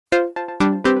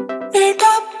Wake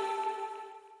up.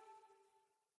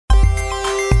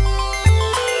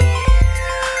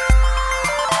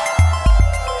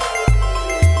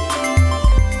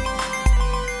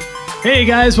 Hey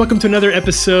guys, welcome to another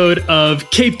episode of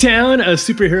Cape Town, a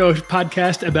superhero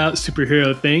podcast about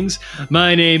superhero things.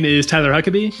 My name is Tyler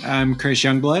Huckabee. I'm Chris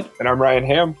Youngblood. And I'm Ryan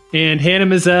Ham. And Hannah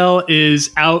Mazel is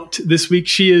out this week.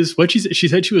 She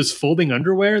said she was folding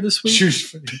underwear this week? She was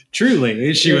folding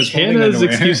Hannah's underwear.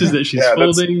 excuse is that she's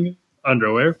folding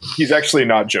underwear. He's actually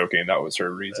not joking. That was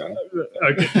her reason.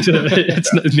 Okay.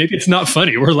 Maybe it's not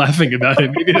funny. We're laughing about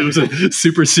it. Maybe it was a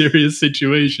super serious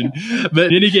situation. But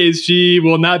in any case, she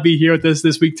will not be here with us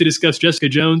this week to discuss Jessica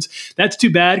Jones. That's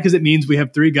too bad because it means we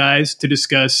have three guys to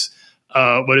discuss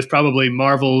what is probably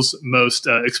Marvel's most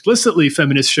explicitly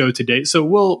feminist show to date. So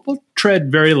we'll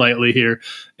tread very lightly here,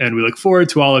 and we look forward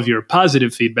to all of your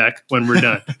positive feedback when we're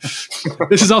done.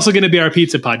 This is also going to be our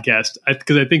pizza podcast,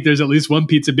 because I think there's at least one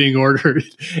pizza being ordered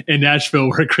in Nashville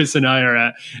where Chris and I are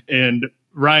at. And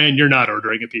Ryan, you're not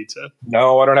ordering a pizza.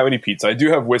 No, I don't have any pizza. I do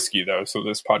have whiskey, though, so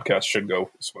this podcast should go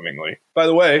swimmingly. By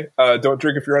the way, don't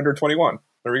drink if you're under 21.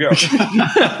 There we go. Are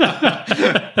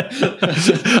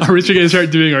we going to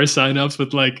start doing our sign-ups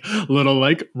with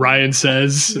little Ryan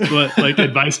says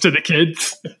advice to the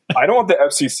kids? I don't want the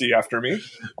FCC after me.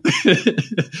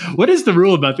 What is the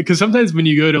rule about that? Because sometimes when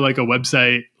you go to a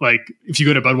website, if you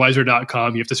go to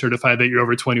Budweiser.com, you have to certify that you're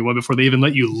over 21 before they even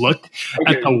let you look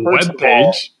at the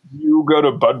webpage. You go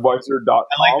to Budweiser.com.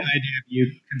 I like the idea of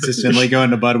you consistently going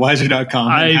to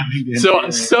Budweiser.com.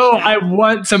 So I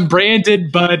want some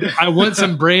branded Bud. I want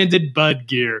some branded Bud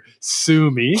gear. Sue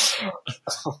me.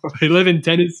 I live in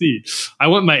Tennessee. I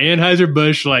want my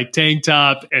Anheuser-Busch tank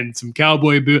top and some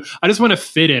cowboy boot. I just want to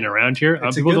fit in around here.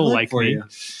 People don't like me. You.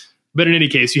 But in any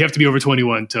case, you have to be over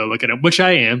 21 to look at it, which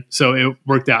I am. So it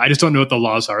worked out. I just don't know what the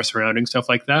laws are surrounding stuff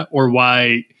like that, or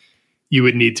why you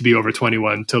would need to be over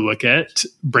 21 to look at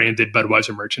branded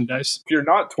Budweiser merchandise. If you're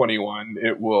not 21,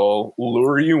 it will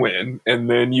lure you in, and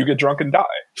then you get drunk and die.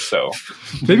 So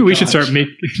maybe we should start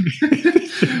making...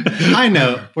 High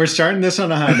note. We're starting this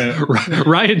on a high note.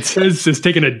 Ryan says it's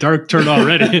taking a dark turn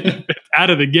already. Out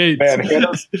of the gate. Man,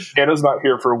 Hannah's not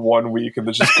here for 1 week, and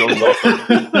this just goes off.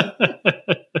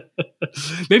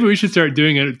 Maybe we should start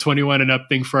doing a 21 and up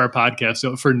thing for our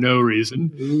podcast for no reason.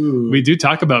 Ooh. We do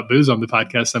talk about booze on the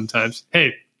podcast sometimes.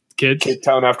 Hey, kids. Cape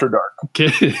Town After Dark.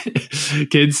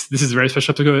 Kids, this is a very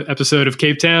special episode of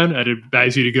Cape Town. I'd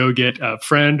advise you to go get a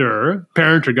friend or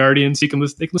parent or guardian so they can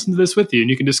listen to this with you, and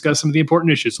you can discuss some of the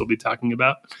important issues we'll be talking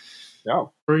about. Yeah.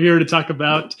 We're here to talk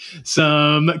about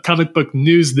some comic book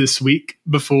news this week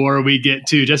before we get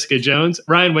to Jessica Jones.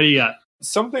 Ryan, what do you got?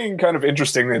 Something kind of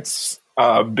interesting that's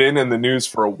been in the news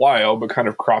for a while, but kind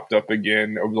of cropped up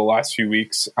again over the last few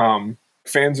weeks.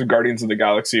 Fans of Guardians of the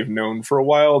Galaxy have known for a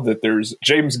while that there's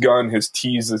James Gunn has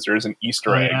teased that there's an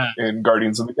Easter egg in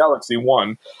Guardians of the Galaxy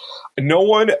 1. No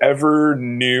one ever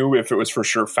knew if it was for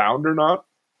sure found or not.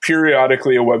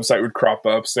 Periodically, a website would crop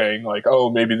up saying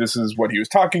oh, maybe this is what he was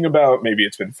talking about. Maybe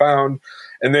it's been found.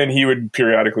 And then he would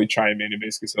periodically chime in and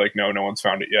basically say no one's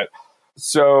found it yet.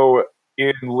 So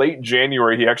in late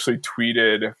January, he actually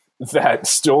tweeted that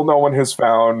still no one has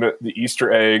found the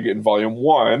Easter egg in Volume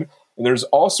 1. And there's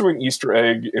also an Easter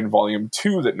egg in Volume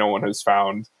 2 that no one has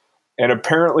found. And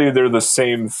apparently they're the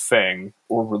same thing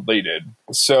or related.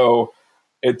 So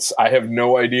I have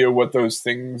no idea what those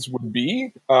things would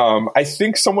be. I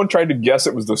think someone tried to guess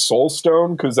it was the Soul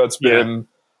Stone, because that's been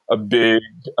a big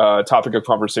topic of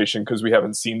conversation, because we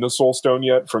haven't seen the Soul Stone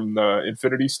yet from the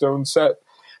Infinity Stone set.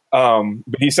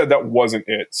 But he said that wasn't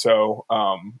it. So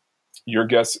your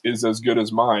guess is as good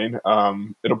as mine.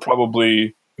 It'll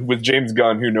probably, with James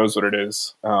Gunn, who knows what it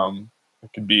is.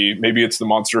 It could be, maybe it's the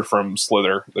monster from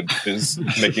Slither that is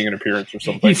making an appearance or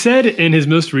something. He said in his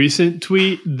most recent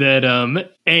tweet that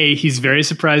A, he's very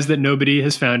surprised that nobody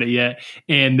has found it yet,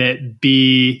 and that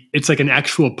B, it's an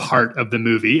actual part of the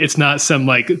movie. It's not some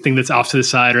thing that's off to the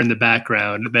side or in the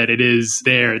background, that it is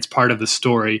there. It's part of the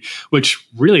story, which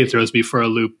really throws me for a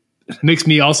loop. It makes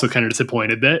me also kind of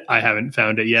disappointed that I haven't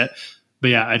found it yet. But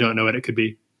yeah, I don't know what it could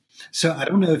be. So I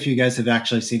don't know if you guys have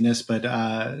actually seen this, but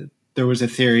there was a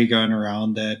theory going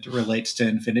around that relates to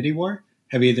Infinity War.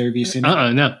 Have either of you seen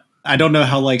it? No. I don't know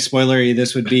how spoilery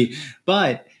this would be,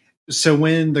 but so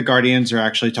when the Guardians are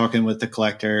actually talking with the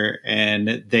Collector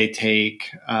and they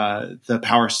take the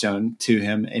Power Stone to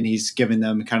him and he's giving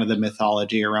them kind of the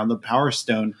mythology around the Power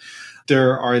Stone,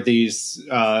 there are these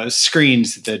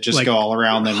screens that just go all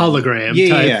around them. Hologram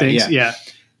type things. Yeah.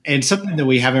 And something that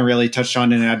we haven't really touched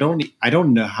on, and I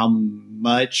don't know how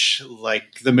much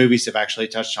like the movies have actually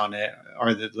touched on it,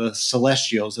 are the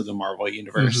Celestials of the Marvel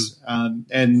universe.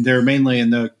 And they're mainly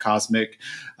in the cosmic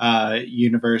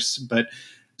universe. But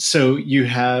so you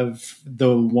have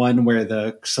the one where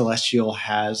the Celestial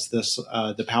has this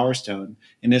the Power Stone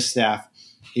in his staff.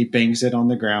 He bangs it on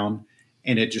the ground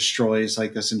and it destroys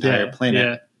like this entire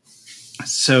planet. Yeah.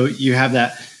 So you have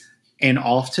that. And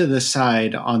off to the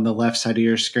side, on the left side of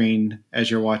your screen, as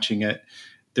you're watching it,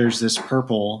 there's this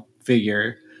purple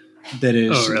figure that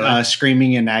is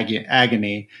screaming in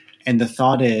agony. And the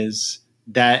thought is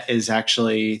that is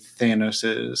actually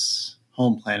Thanos's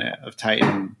home planet of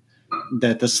Titan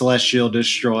that the Celestial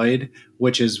destroyed,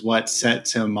 which is what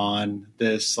sets him on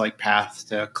this like path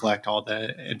to collect all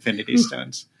the Infinity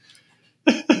Stones.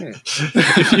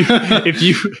 if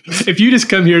you just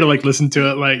come here to like listen to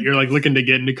it, like you're like looking to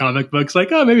get into comic books,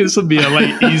 like, oh, maybe this will be a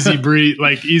like easy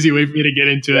way for me to get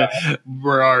into it.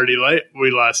 We're already like,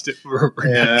 we lost it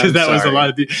because that was a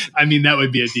lot of that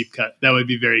would be a deep cut. That would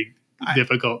be very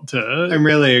difficult to. I'm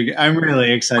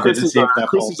really excited to see if that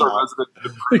falls off.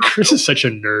 Chris is such a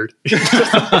nerd.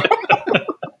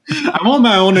 I want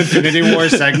my own Infinity War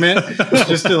segment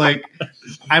just to like,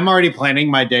 I'm already planning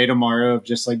my day tomorrow of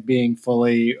just like being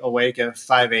fully awake at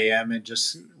 5 a.m. and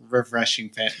just refreshing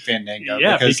Fandango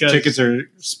because tickets are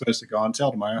supposed to go on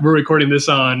sale tomorrow. We're recording this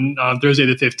on Thursday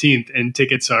the 15th and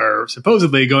tickets are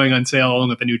supposedly going on sale along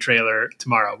with the new trailer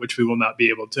tomorrow, which we will not be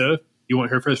able to. You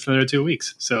won't hear first for another 2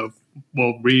 weeks. So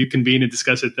we'll reconvene and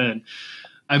discuss it then.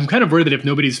 I'm kind of worried that if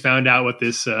nobody's found out what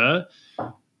this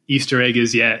Easter egg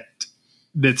is yet,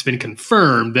 that's been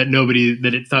confirmed that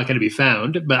it's not going to be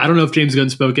found. But I don't know if James Gunn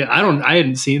spoke it. I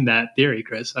hadn't seen that theory,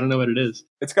 Chris. I don't know what it is.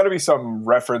 It's got to be some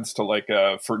reference to like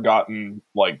a forgotten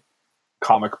like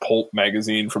comic pulp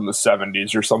magazine from the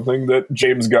 70s or something that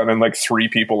James Gunn and like 3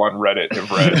 people on Reddit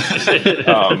have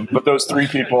read. But those 3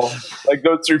 people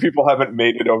haven't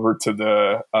made it over to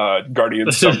the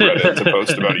Guardians subreddit to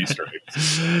post about Easter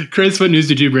eggs. Chris, what news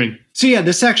did you bring? So yeah,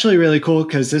 this is actually really cool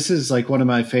because this is like one of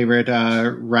my favorite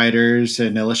writers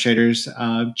and illustrators,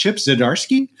 Chip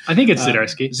Zdarsky. I think it's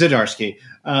Zdarsky. Zdarsky.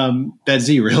 That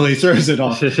Z really throws it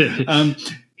off.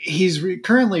 He's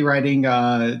currently writing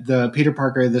the Peter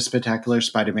Parker, The Spectacular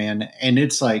Spider-Man, and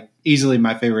it's like easily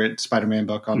my favorite Spider-Man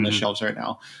book on the shelves right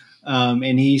now.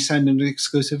 And he signed an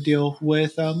exclusive deal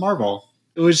with Marvel.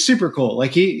 It was super cool.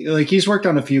 He's worked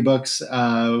on a few books,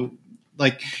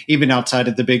 like even outside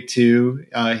of the big 2.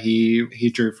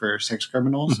 He drew for Sex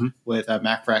Criminals with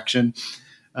Mac Fraction,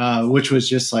 which was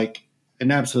just like an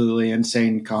absolutely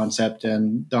insane concept,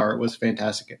 and the art was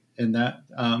fantastic in that.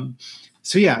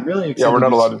 So yeah, I'm really excited. Yeah, we're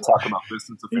not allowed to talk about this.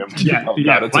 It's a family.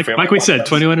 Like we said,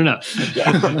 21 and up.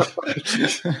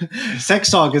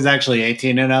 Sex talk is actually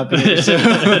 18 and up. So,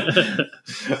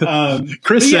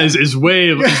 Chris says is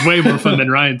way more fun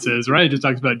than Ryan says. Ryan just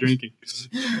talks about drinking.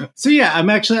 So yeah,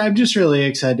 I'm just really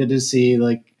excited to see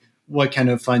like what kind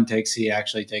of fun takes he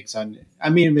actually takes on.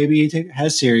 I mean, maybe he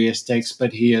has serious takes,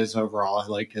 but he is overall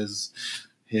like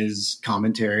his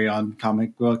commentary on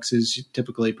comic books is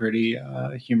typically pretty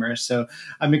humorous. So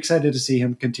I'm excited to see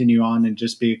him continue on and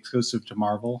just be exclusive to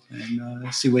Marvel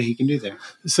and see what he can do there.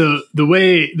 So the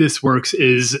way this works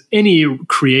is any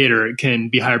creator can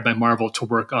be hired by Marvel to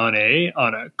work on a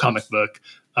comic book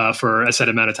for a set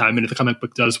amount of time. And if the comic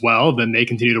book does well, then they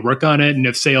continue to work on it. And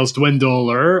if sales dwindle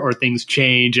or things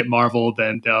change at Marvel,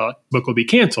 then the book will be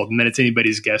canceled. And then it's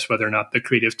anybody's guess whether or not the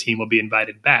creative team will be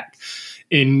invited back.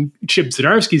 In Chip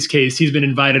Zdarsky's case, he's been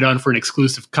invited on for an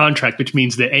exclusive contract, which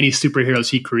means that any superheroes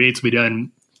he creates will be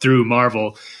done through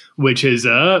Marvel, which is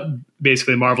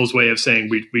basically Marvel's way of saying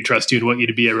we trust you and want you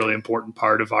to be a really important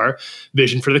part of our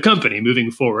vision for the company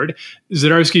moving forward.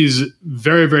 Zdarsky's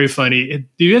very, very funny.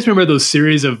 Do you guys remember those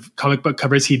series of comic book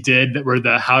covers he did that were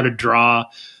the how to draw?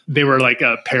 They were like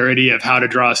a parody of how to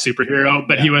draw a superhero,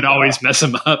 but he would always mess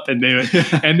them up, and they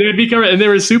would be covered, and they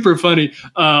were super funny.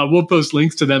 We'll post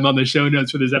links to them on the show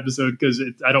notes for this episode because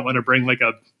I don't want to bring like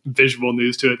a visual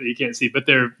news to it that you can't see, but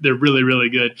they're really, really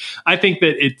good. I think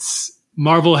that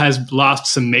Marvel has lost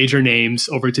some major names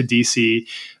over to DC.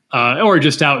 Or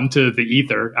just out into the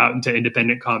ether, out into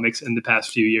independent comics in the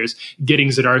past few years. Getting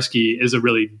Zdarsky is a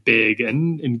really big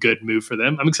and good move for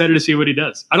them. I'm excited to see what he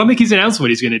does. I don't think he's announced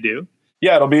what he's going to do.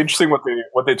 Yeah, it'll be interesting what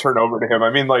they turn over to him. I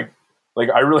mean, like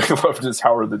I really loved his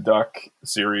Howard the Duck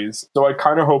series, so I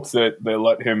kind of hope that they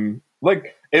let him.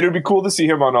 Like, it would be cool to see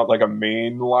him on a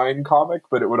mainline comic,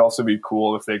 but it would also be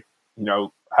cool if they,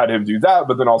 had him do that,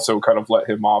 but then also kind of let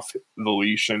him off the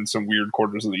leash in some weird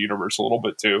corners of the universe a little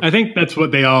bit too. I think that's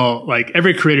what they all like.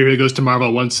 Every creator who goes to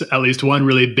Marvel wants at least one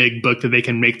really big book that they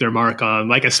can make their mark on,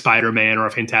 like a Spider-Man or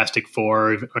a Fantastic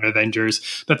Four or an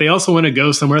Avengers. But they also want to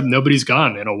go somewhere that nobody's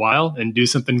gone in a while and do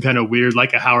something kind of weird,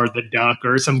 like a Howard the Duck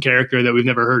or some character that we've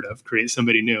never heard of. Create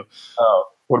somebody new. Oh.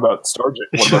 What about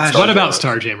Starjammers? What about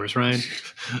Starjammers, Ryan?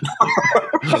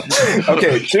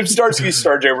 Okay, Chip Zdarsky's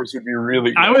Starjammers would be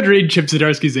really good. I would read Chip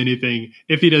Zdarsky's anything.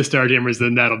 If he does Starjammers,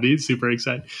 then that'll be super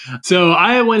exciting. So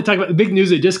I want to talk about the big news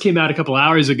that just came out a couple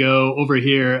hours ago over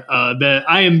here that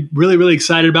I am really, really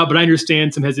excited about, but I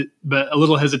understand but a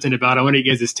little hesitant about. I want to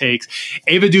get guys' takes.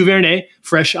 Ava DuVernay,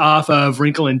 fresh off of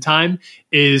Wrinkle in Time,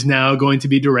 is now going to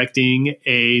be directing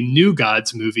a New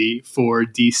Gods movie for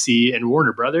DC and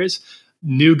Warner Brothers.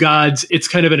 New Gods, it's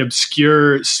kind of an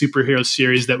obscure superhero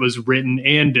series that was written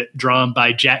and drawn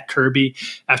by Jack Kirby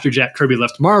after Jack Kirby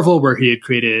left Marvel, where he had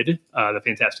created the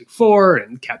Fantastic Four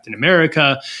and Captain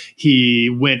America. He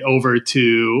went over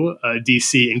to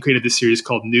DC and created this series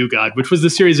called New God, which was the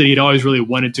series that he'd always really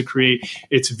wanted to create.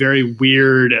 It's very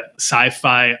weird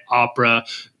sci-fi opera,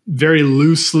 very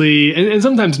loosely and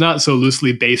sometimes not so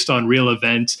loosely based on real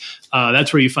events.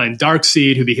 That's where you find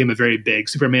Darkseid, who became a very big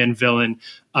Superman villain.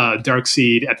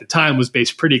 Darkseid at the time was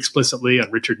based pretty explicitly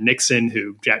on Richard Nixon,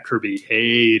 who Jack Kirby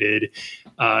hated.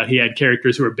 He had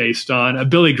characters who were based on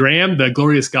Billy Graham, the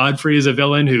Glorious Godfrey, is a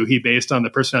villain who he based on the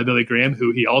personality of Billy Graham,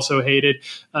 who he also hated.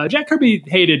 Jack Kirby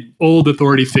hated old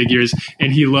authority figures,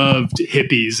 and he loved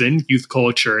hippies and youth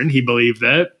culture, and he believed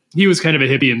that he was kind of a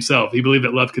hippie himself. He believed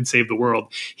that love could save the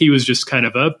world. He was just kind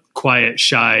of a quiet,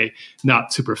 shy,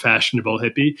 not super fashionable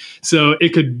hippie. So it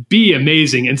could be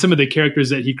amazing. And some of the characters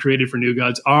that he created for New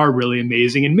Gods are really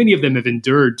amazing. And many of them have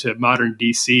endured to modern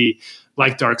DC,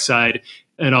 like Darkseid.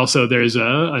 And also there's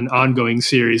an ongoing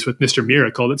series with Mr.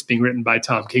 Miracle that's being written by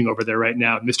Tom King over there right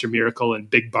now. Mr. Miracle and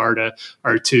Big Barda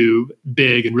are two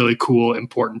big and really cool,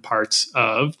 important parts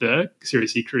of the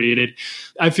series he created.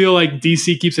 I feel like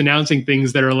DC keeps announcing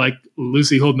things that are like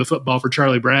Lucy holding the football for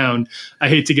Charlie Brown. I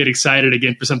hate to get excited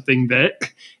again for something that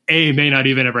A, may not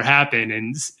even ever happen,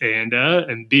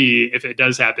 and B, if it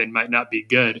does happen, might not be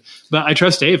good. But I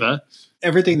trust Ava.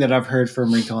 Everything that I've heard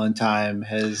from Wrinkle in Time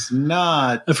has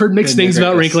not. I've heard mixed things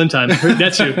about Wrinkle in Time.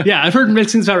 That's true. Yeah, I've heard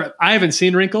mixed things about. I haven't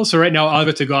seen Wrinkle, so right now all I've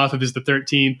got to go off of is the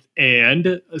 13th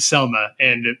and Selma.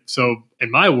 And so in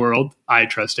my world, I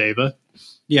trust Ava.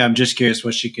 Yeah, I'm just curious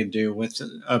what she could do with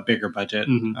a bigger budget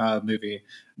movie.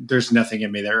 There's nothing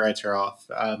in me that writes her off,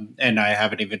 and I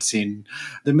haven't even seen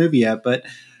the movie yet. But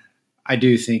I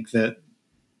do think that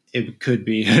it could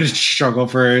be a struggle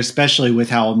for her, especially with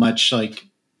how much like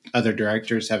other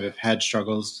directors have had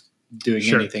struggles doing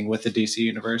anything with the DC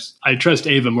universe. I trust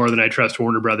Ava more than I trust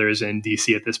Warner Brothers and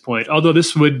DC at this point. Although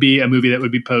this would be a movie that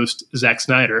would be post Zack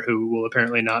Snyder, who will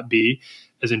apparently not be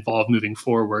as involved moving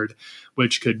forward,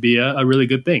 which could be a really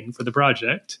good thing for the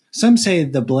project. Some say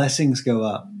the blessings go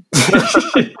up. That's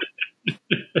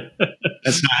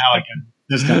not how it goes.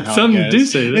 That's not how Some it goes. do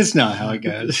say that. It's not how it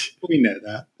goes. We know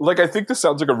that. Like, I think this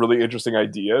sounds like a really interesting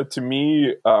idea to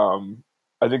me.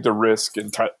 I think the risk,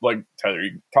 and like Tyler,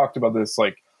 you talked about this,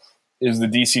 like, is the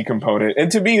DC component.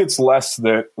 And to me, it's less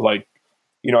that, like,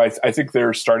 you know, I think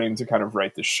they're starting to kind of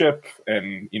right the ship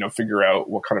and, you know, figure out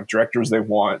what kind of directors they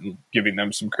want and giving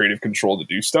them some creative control to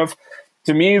do stuff.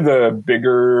 To me, the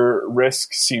bigger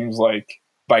risk seems like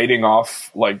biting off,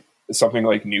 like, something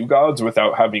like New Gods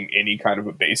without having any kind of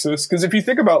a basis. Because if you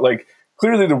think about, like,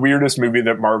 clearly the weirdest movie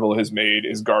that Marvel has made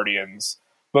is Guardians.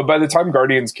 But by the time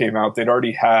Guardians came out, they'd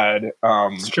already had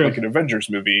like an Avengers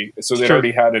movie, so they'd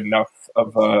already had enough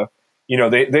of a, you know,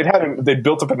 they'd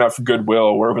built up enough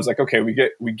goodwill where it was like, okay, we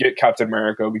get Captain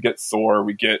America, we get Thor,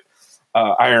 we get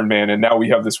Iron Man, and now we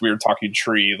have this weird talking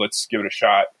tree. Let's give it a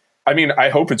shot. I mean, I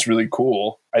hope it's really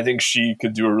cool. I think she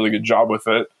could do a really good job with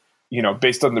it. You know,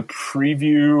 based on the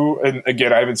preview, and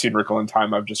again, I haven't seen Wrinkle in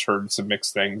Time. I've just heard some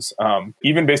mixed things.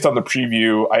 Even based on the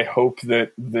preview, I hope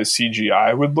that the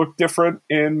CGI would look different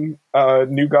in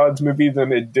New Gods movie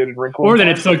than it did in Wrinkle in Time. Or than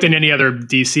it's looked in any other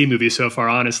DC movie so far,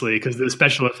 honestly, because the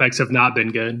special effects have not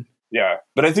been good. Yeah,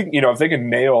 but I think, you know, if they can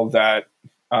nail that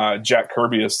Jack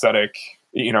Kirby aesthetic,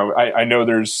 you know, I know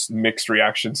there's mixed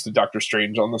reactions to Doctor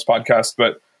Strange on this podcast,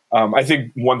 but I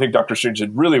think one thing Doctor Strange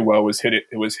did really well was hit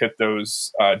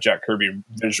those Jack Kirby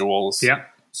visuals. Yeah.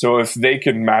 So if they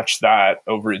can match that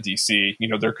over at DC, you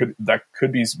know, that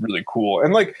could be really cool.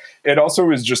 And like, it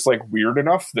also is just like weird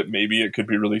enough that maybe it could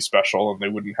be really special and they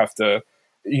wouldn't have to,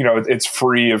 you know, it's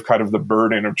free of kind of the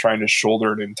burden of trying to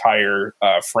shoulder an entire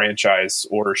franchise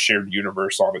or shared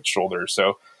universe on its shoulders.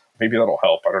 So maybe that'll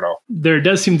help. I don't know. There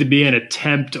does seem to be an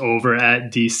attempt over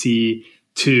at DC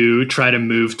to try to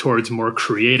move towards more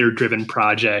creator-driven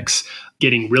projects,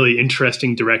 getting really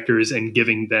interesting directors and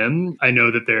giving them. I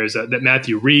know that that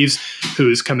Matthew Reeves,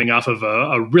 who's coming off of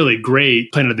a really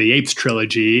great Planet of the Apes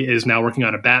trilogy, is now working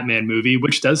on a Batman movie,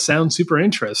 which does sound super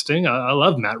interesting. I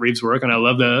love Matt Reeves' work, and I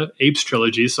love the Apes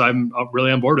trilogy, so I'm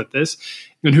really on board with this.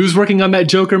 And who's working on that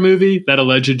Joker movie, that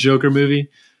alleged Joker movie?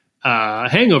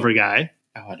 Hangover guy.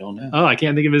 Oh, I don't know. Oh, I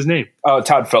can't think of his name.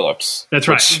 Todd Phillips. That's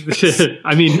right.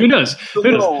 I mean, who knows?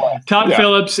 Todd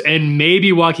Phillips and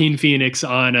maybe Joaquin Phoenix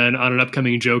on an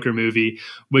upcoming Joker movie,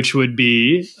 which would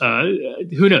be,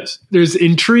 who knows? There's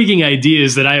intriguing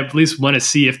ideas that I at least want to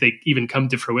see if they even come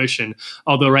to fruition.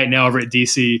 Although right now over at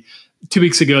DC, 2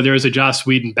 weeks ago, there was a Joss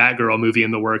Whedon Batgirl movie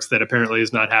in the works that apparently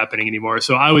is not happening anymore.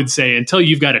 So I would say until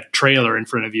you've got a trailer in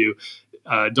front of you,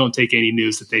 don't take any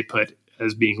news that they put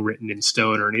as being written in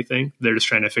stone or anything. They're just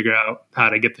trying to figure out how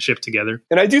to get the ship together.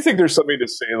 And I do think there's something to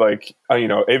say, like,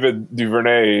 Ava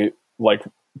DuVernay, like,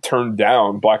 turned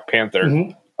down Black Panther.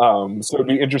 Mm-hmm. So it'd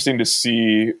be interesting to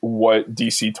see what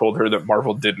DC told her that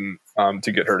Marvel didn't,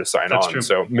 to get her to sign on. True.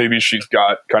 So maybe she's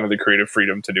got kind of the creative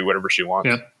freedom to do whatever she wants.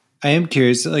 Yeah. I am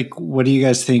curious, like, what do you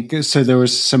guys think? So there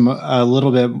was a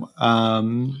little bit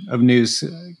of news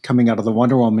coming out of the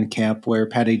Wonder Woman camp where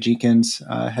Patty Jenkins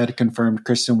had confirmed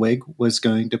Kristen Wiig was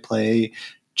going to play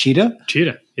Cheetah.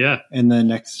 Cheetah, yeah. And the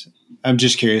next, I'm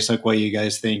just curious, like, what you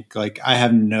guys think. Like, I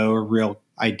have no real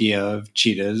idea of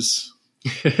cheetahs.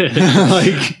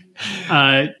 Cheetah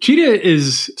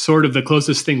is sort of the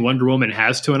closest thing Wonder Woman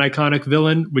has to an iconic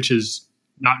villain, which is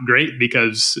not great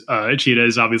because Cheetah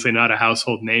is obviously not a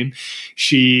household name.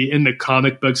 She, in the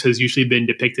comic books, has usually been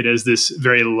depicted as this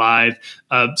very lithe,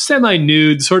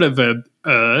 semi-nude, sort of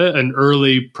an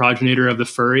early progenitor of the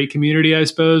furry community, I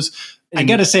suppose. I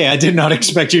gotta say, I did not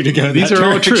expect you to go. These are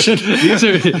all true. These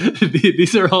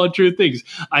These are all true things.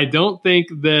 I don't think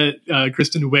that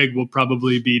Kristen Wiig will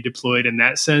probably be deployed in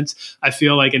that sense. I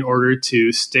feel like in order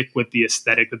to stick with the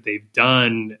aesthetic that they've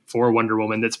done for Wonder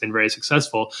Woman, that's been very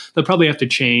successful, they'll probably have to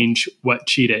change what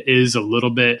Cheetah is a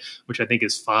little bit, which I think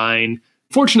is fine.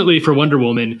 Fortunately for Wonder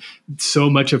Woman, so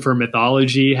much of her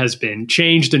mythology has been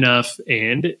changed enough,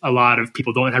 and a lot of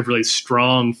people don't have really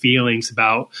strong feelings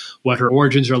about what her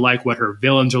origins are like, what her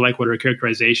villains are like, what her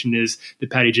characterization is, that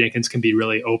Patty Jenkins can be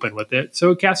really open with it.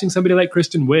 So casting somebody like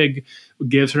Kristen Wiig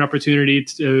gives her an opportunity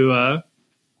to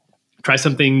try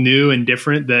something new and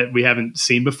different that we haven't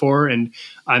seen before. And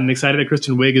I'm excited that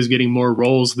Kristen Wiig is getting more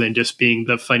roles than just being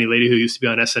the funny lady who used to be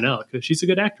on SNL, because she's a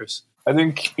good actress. I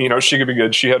think, she could be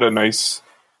good. She had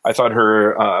I thought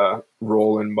her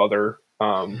role in Mother.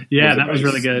 Was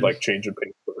really good. Like change of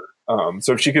pace for her.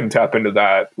 So if she can tap into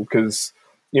that, because,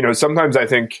 sometimes I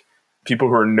think people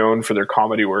who are known for their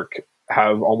comedy work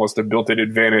have almost a built-in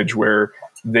advantage where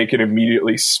they can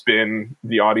immediately spin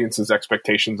the audience's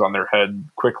expectations on their head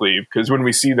quickly. Because when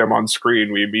we see them on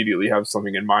screen, we immediately have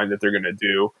something in mind that they're going to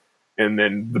do. And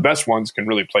then the best ones can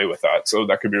really play with that. So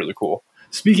that could be really cool.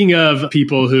 Speaking of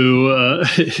people who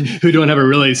don't have a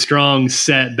really strong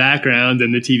set background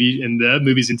and the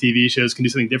movies and TV shows can do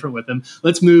something different with them,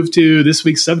 let's move to this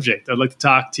week's subject. I'd like to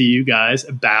talk to you guys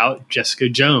about Jessica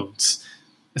Jones.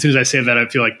 As soon as I say that, I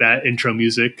feel like that intro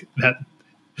music, that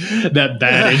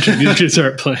bad intro music should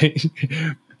start playing.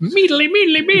 Meedly,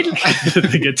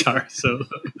 the guitar solo.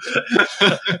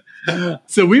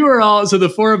 So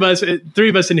the four of us, three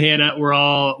of us and Hannah, were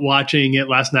all watching it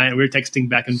last night, and we were texting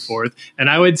back and forth.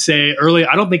 And I would say early,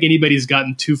 I don't think anybody's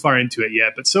gotten too far into it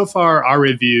yet, but so far our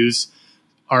reviews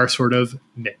are sort of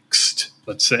mixed,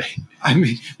 let's say. I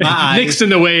mean, mixed in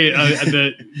the way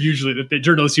that the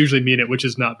journalists usually mean it, which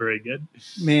is not very good.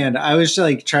 Man, I was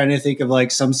like trying to think of like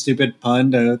some stupid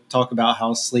pun to talk about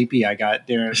how sleepy I got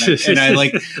there,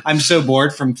 and I'm so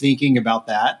bored from thinking about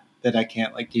that I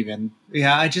can't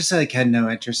I just like had no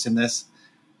interest in this,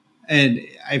 and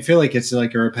I feel like it's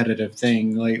like a repetitive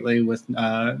thing lately with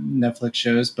Netflix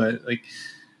shows, but like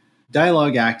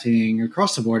dialogue acting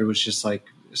across the board was just like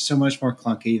so much more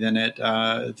clunky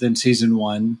than season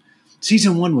one.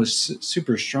 Season one was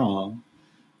super strong,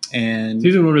 and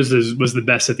season one was the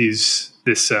best that this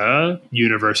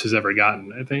universe has ever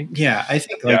gotten, I think. Yeah, I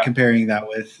think comparing that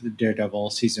with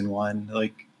Daredevil season one,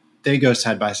 like they go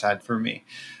side by side for me.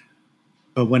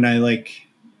 But when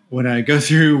I go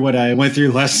through what I went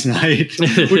through last night,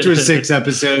 which was 6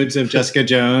 episodes of Jessica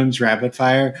Jones Rapid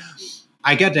Fire,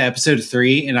 I got to episode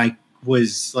 3 and I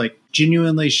was like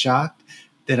genuinely shocked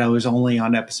that I was only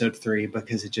on episode 3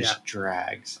 because it just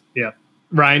drags. Yeah.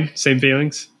 Ryan, same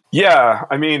feelings? Yeah.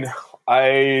 I mean,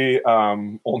 I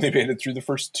only made it through the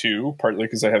first two, partly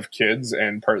because I have kids,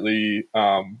 and partly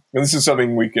and this is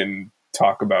something we can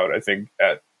talk about, I think,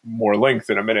 at more length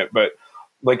in a minute. But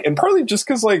like, and partly just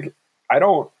because like I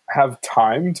don't have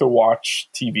time to watch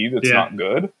TV that's not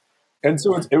good. And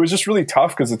so it was just really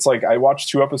tough because it's like I watched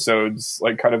 2 episodes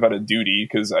like kind of out of duty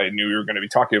because I knew we were going to be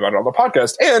talking about it on the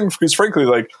podcast, and because frankly,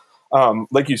 like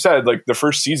you said, like the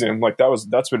first season, like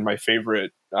that's been my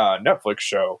favorite Netflix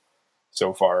show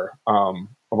so far of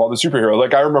all the superhero.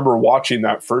 Like I remember watching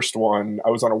that first one. I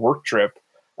was on a work trip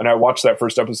and I watched that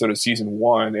first episode of season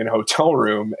 1 in a hotel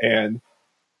room, and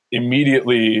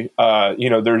immediately,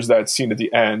 there's that scene at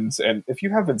the end. And if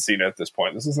you haven't seen it at this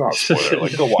point, this is not a spoiler.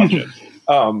 Like, go watch it.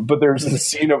 But there's the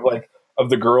scene of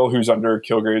the girl who's under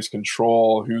Kilgrave's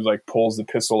control, who like pulls the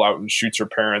pistol out and shoots her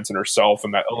parents and herself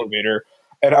in that elevator.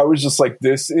 And I was just like,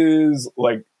 this is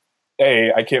like,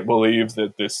 A, I can't believe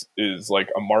that this is like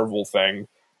a Marvel thing,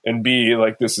 and B,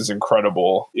 like this is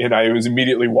incredible. And I was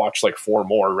immediately watched like 4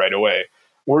 more right away.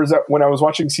 Whereas that when I was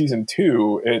watching season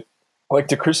 2, it, like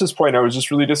to Chris's point, I was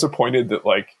just really disappointed that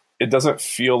like it doesn't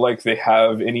feel like they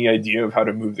have any idea of how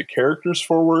to move the characters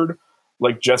forward.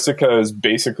 Like Jessica is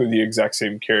basically the exact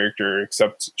same character,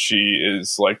 except she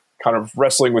is like kind of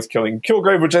wrestling with killing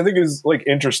Kilgrave, which I think is like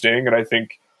interesting, and I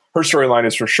think her storyline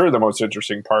is for sure the most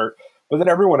interesting part. But then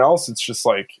everyone else, it's just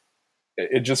like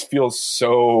it just feels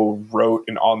so rote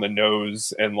and on the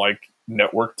nose and like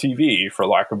network TV, for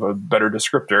lack of a better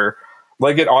descriptor.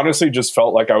 Like it honestly just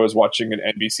felt like I was watching an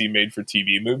NBC made for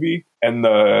TV movie, and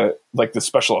the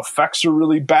special effects are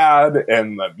really bad,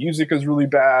 and the music is really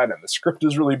bad, and the script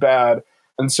is really bad.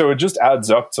 And so it just adds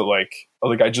up to like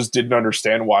I just didn't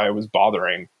understand why I was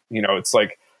bothering. You know, it's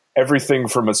like everything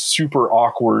from a super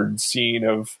awkward scene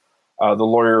of the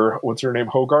lawyer, what's her name?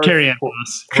 Hogarth? Carrie-Anne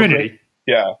Moss. Trinity.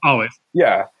 Yeah. Always.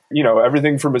 Yeah. You know,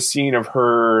 everything from a scene of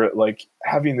her like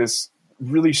having this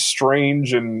really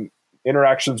strange and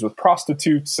interactions with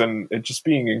prostitutes, and it just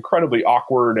being incredibly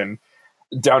awkward, and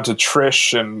down to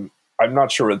Trish, and I'm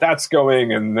not sure where that's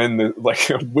going, and then the like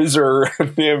Whizzer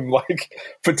and him like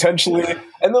potentially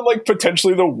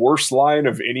the worst line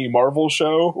of any Marvel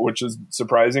show, which is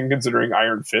surprising considering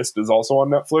Iron Fist is also on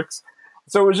Netflix.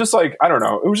 So it was just like, I don't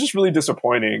know, it was just really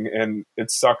disappointing, and it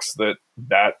sucks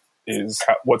that is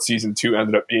what season 2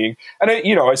 ended up being. And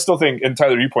I still think, and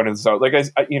Tyler, you pointed this out, like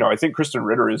I think Kristen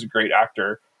Ritter is a great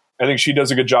actor. I think she does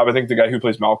a good job. I think the guy who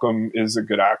plays Malcolm is a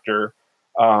good actor.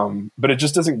 But it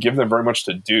just doesn't give them very much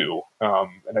to do.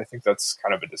 And I think that's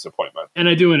kind of a disappointment. And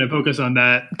I do want to focus on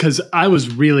that because I was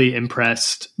really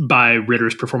impressed by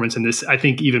Ritter's performance in this. I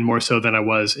think even more so than I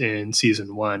was in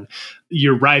season 1.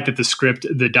 You're right that the script,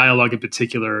 the dialogue in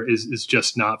particular is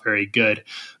just not very good,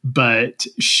 but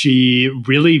she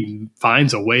really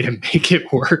finds a way to make it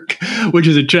work, which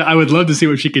is I would love to see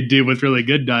what she could do with really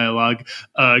good dialogue,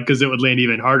 because it would land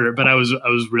even harder. But I was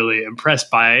really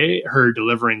impressed by her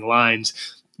delivering lines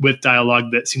with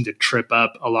dialogue that seemed to trip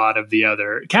up a lot of the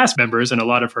other cast members and a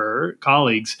lot of her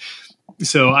colleagues.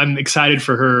 So I'm excited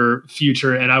for her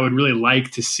future, and I would really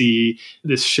like to see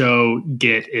this show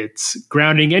get its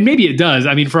grounding. And maybe it does.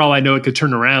 I mean, for all I know, it could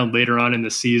turn around later on in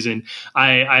the season.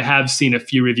 I have seen a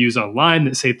few reviews online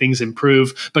that say things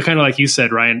improve, but kind of like you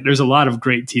said, Ryan, there's a lot of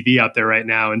great TV out there right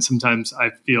now. And sometimes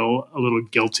I feel a little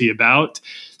guilty about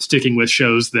sticking with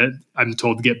shows that I'm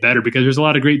told to get better, because there's a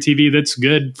lot of great TV that's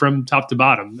good from top to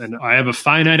bottom. And I have a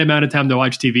finite amount of time to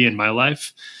watch TV in my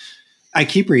life. I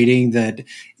keep reading that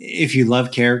if you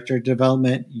love character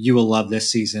development, you will love this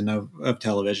season of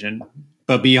television.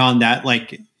 But beyond that,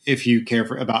 like if you care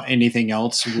about anything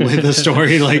else with the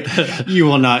story, like you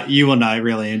will not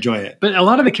really enjoy it. But a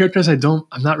lot of the characters I'm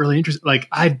not really interested. Like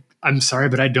I'm sorry,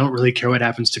 but I don't really care what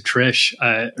happens to Trish.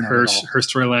 Her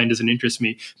storyline doesn't interest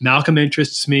me. Malcolm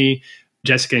interests me.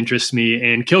 Jessica interests me,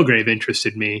 and Kilgrave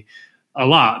interested me a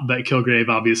lot, but Kilgrave,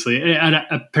 obviously, and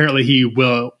apparently he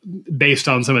will, based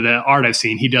on some of the art I've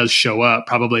seen, he does show up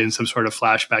probably in some sort of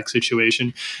flashback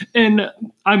situation. And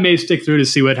I may stick through to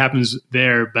see what happens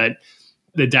there, but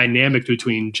the dynamic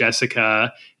between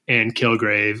Jessica and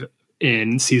Kilgrave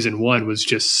in season 1 was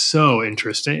just so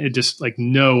interesting. It just like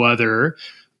no other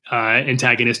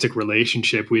antagonistic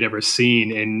relationship we'd ever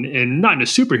seen in not in a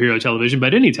superhero television,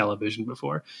 but any television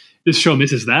before. This show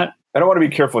misses that. I don't want to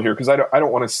be careful here because I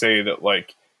don't want to say that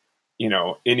like, you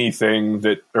know, anything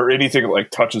that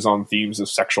like touches on themes of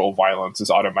sexual violence is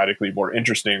automatically more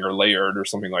interesting or layered or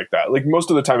something like that. Like most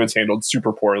of the time it's handled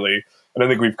super poorly. And I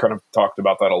think we've kind of talked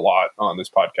about that a lot on this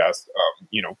podcast,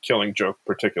 Killing Joke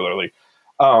particularly.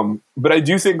 But I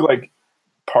do think like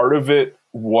part of it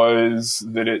was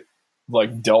that it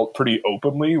like dealt pretty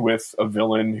openly with a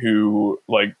villain who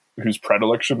whose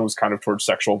predilection was kind of towards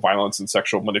sexual violence and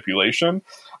sexual manipulation.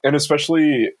 And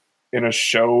especially in a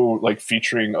show like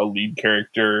featuring a lead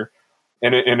character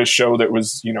and in a show that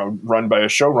was, run by a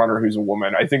showrunner who's a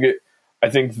woman, I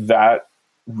think that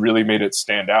really made it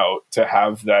stand out to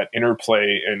have that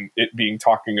interplay and it being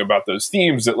talking about those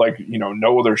themes that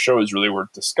no other show is really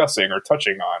worth discussing or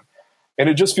touching on. And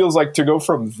it just feels like to go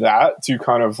from that to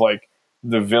kind of like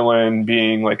the villain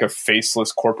being like a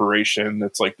faceless corporation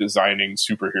that's like designing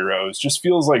superheroes just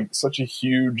feels like such a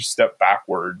huge step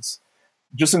backwards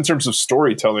just in terms of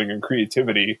storytelling and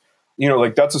creativity.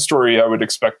 Like that's a story I would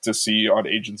expect to see on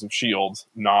Agents of S.H.I.E.L.D.,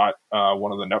 not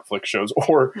one of the Netflix shows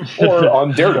or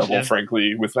on Daredevil,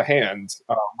 frankly, with the Hand,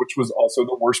 which was also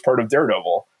the worst part of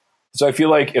Daredevil. So I feel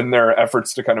like in their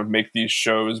efforts to kind of make these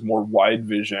shows more wide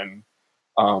vision,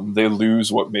 they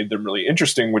lose what made them really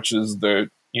interesting, which is the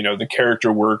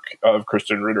character work of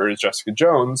Krysten Ritter as Jessica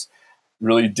Jones,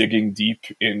 really digging deep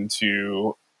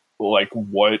into like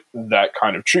what that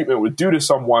kind of treatment would do to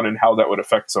someone and how that would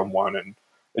affect someone. And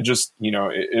it just,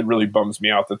 it really bums me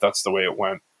out that that's the way it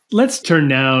went. Let's turn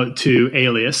now to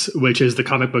Alias, which is the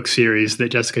comic book series that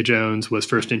Jessica Jones was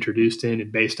first introduced in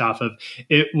and based off of.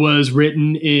 It was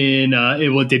written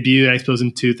it will debut, I suppose,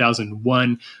 in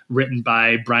 2001, written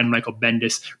by Brian Michael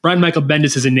Bendis. Brian Michael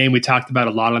Bendis is a name we talked about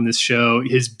a lot on this show.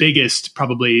 His biggest,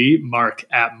 probably, mark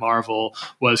at Marvel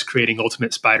was creating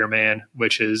Ultimate Spider-Man,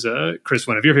 which is, Chris,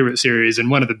 one of your favorite series and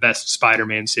one of the best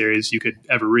Spider-Man series you could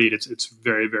ever read. It's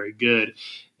very, very good.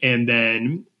 And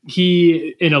then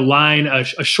he, in a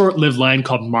short-lived line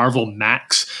called Marvel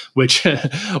Max, which,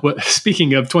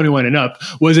 speaking of 21 and up,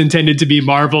 was intended to be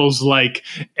Marvel's like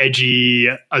edgy,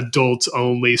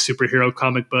 adults-only superhero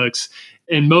comic books.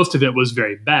 And most of it was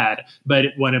very bad. But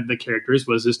one of the characters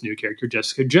was this new character,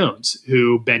 Jessica Jones,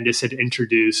 who Bendis had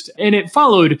introduced. And it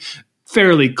followed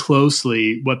fairly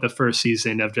closely what the first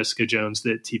season of Jessica Jones,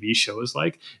 the TV show, was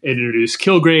like. It introduced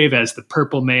Kilgrave as the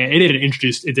Purple Man. It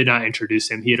did not introduce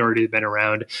him. He had already been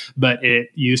around, but it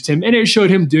used him and it showed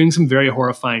him doing some very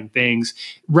horrifying things.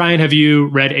 Ryan, have you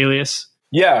read Alias?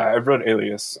 Yeah, I've read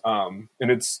Alias, and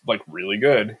it's like really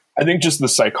good. I think just the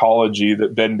psychology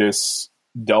that Bendis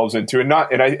delves into, and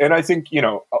I think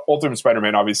Ultimate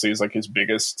Spider-Man obviously is like his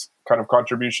biggest kind of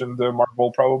contribution to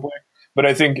Marvel, probably. But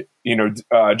I think,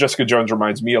 Jessica Jones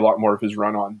reminds me a lot more of his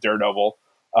run on Daredevil,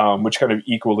 which kind of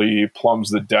equally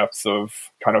plumbs the depth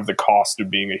of kind of the cost of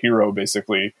being a hero,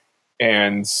 basically,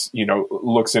 and,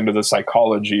 looks into the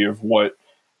psychology of what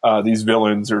these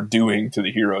villains are doing to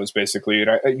the heroes, basically.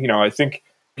 And, I think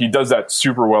he does that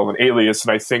super well in Alias.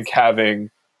 And I think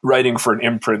writing for an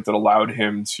imprint that allowed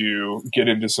him to get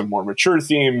into some more mature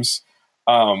themes,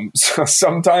 so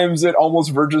sometimes it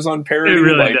almost verges on parody. It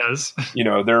really does.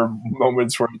 There are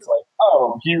moments where it's like,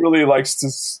 oh, he really likes to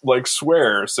like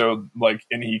swear, so like,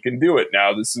 and he can do it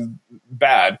now. This is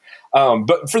bad.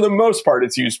 But for the most part,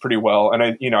 it's used pretty well. And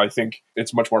I think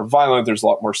it's much more violent. There's a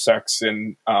lot more sex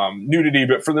and nudity,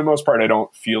 but for the most part, I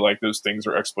don't feel like those things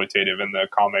are exploitative in the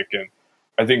comic, and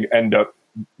I think end up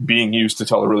being used to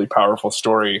tell a really powerful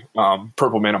story.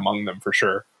 Purple Man among them, for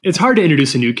sure. It's hard to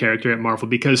introduce a new character at Marvel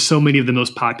because so many of the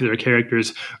most popular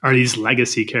characters are these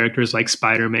legacy characters like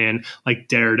Spider-Man, like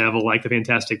Daredevil, like the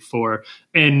Fantastic Four.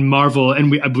 And Marvel, and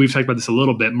we've talked about this a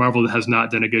little bit, Marvel has not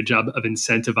done a good job of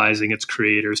incentivizing its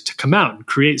creators to come out and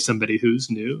create somebody who's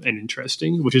new and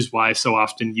interesting, which is why so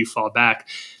often you fall back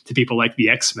to people like the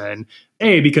X-Men.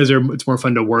 A, because it's more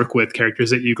fun to work with characters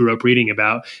that you grew up reading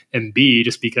about, and B,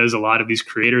 just because a lot of these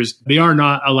creators, they are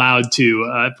not allowed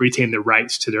to retain the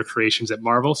rights to their creations at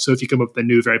Marvel. So if you come up with a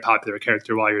new, very popular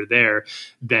character while you're there,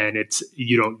 then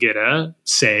you don't get a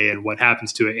say in what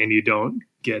happens to it, and you don't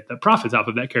get the profits off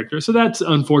of that character. So that's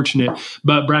unfortunate.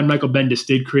 But Brian Michael Bendis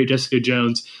did create Jessica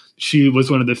Jones. She was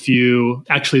one of the few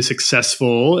actually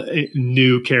successful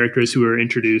new characters who were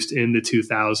introduced in the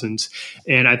 2000s.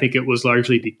 And I think it was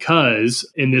largely because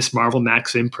in this Marvel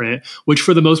Max imprint, which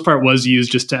for the most part was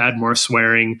used just to add more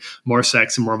swearing, more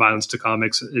sex, and more violence to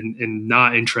comics in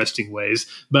not interesting ways.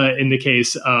 But in the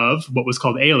case of what was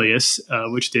called Alias,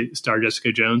 which did star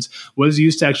Jessica Jones, was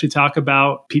used to actually talk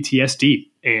about PTSD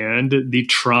and the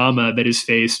trauma that is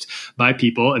faced by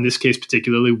people, in this case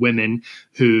particularly women,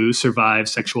 who survive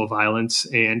sexual violence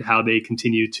and how they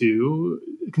continue to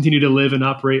live and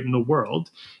operate in the world.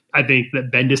 I think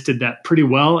that Bendis did that pretty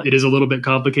well. It is a little bit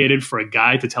complicated for a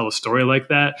guy to tell a story like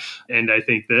that. And I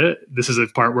think that this is a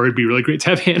part where it'd be really great to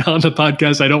have Hannah on the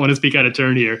podcast. I don't want to speak out of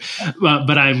turn here,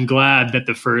 but I'm glad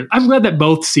that I'm glad that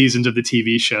both seasons of the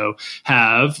TV show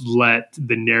have let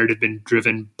the narrative been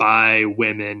driven by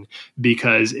women,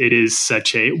 because it is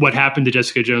what happened to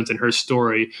Jessica Jones and her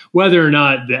story, whether or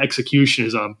not the execution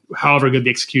is on, however good the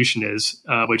execution is,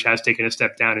 which has taken a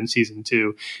step down in season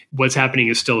 2, what's happening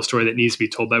is still a story that needs to be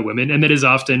told by women, and that is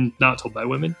often not told by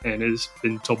women and has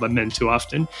been told by men too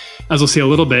often, as we'll see a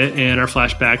little bit in our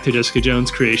flashback to Jessica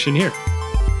Jones' creation here.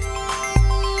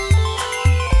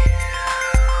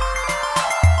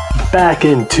 Back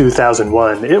in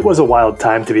 2001, it was a wild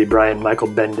time to be Brian Michael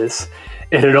Bendis.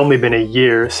 It had only been a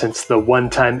year since the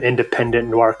one-time independent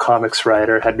noir comics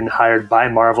writer had been hired by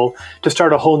Marvel to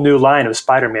start a whole new line of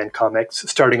Spider-Man comics,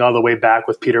 starting all the way back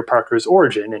with Peter Parker's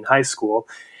origin in high school.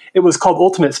 It was called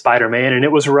Ultimate Spider-Man, and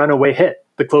it was a runaway hit,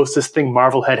 the closest thing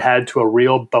Marvel had had to a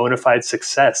real bona fide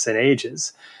success in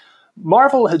ages.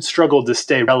 Marvel had struggled to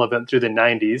stay relevant through the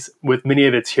 90s, with many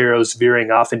of its heroes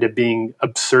veering off into being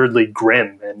absurdly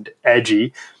grim and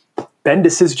edgy.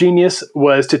 Bendis' genius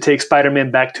was to take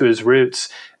Spider-Man back to his roots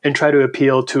and try to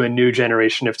appeal to a new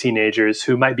generation of teenagers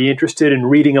who might be interested in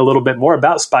reading a little bit more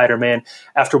about Spider-Man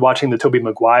after watching the Tobey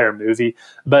Maguire movie,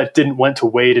 but didn't want to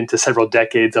wade into several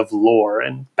decades of lore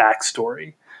and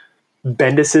backstory.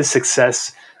 Bendis'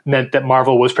 success meant that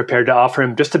Marvel was prepared to offer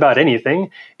him just about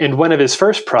anything, and one of his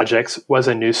first projects was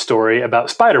a new story about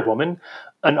Spider-Woman,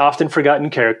 an often forgotten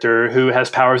character who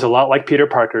has powers a lot like Peter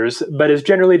Parker's, but is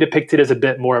generally depicted as a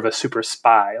bit more of a super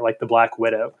spy, like the Black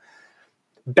Widow.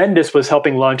 Bendis was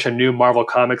helping launch a new Marvel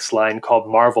Comics line called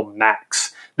Marvel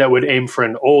Max that would aim for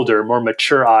an older, more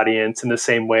mature audience in the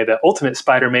same way that Ultimate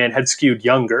Spider-Man had skewed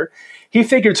younger. He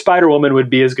figured Spider-Woman would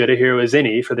be as good a hero as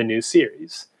any for the new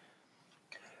series.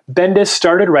 Bendis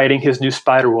started writing his new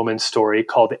Spider-Woman story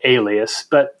called Alias,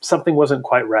 but something wasn't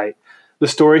quite right. The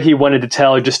story he wanted to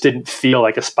tell just didn't feel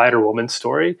like a Spider-Woman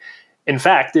story. In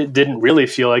fact, it didn't really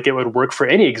feel like it would work for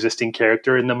any existing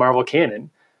character in the Marvel canon.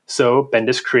 So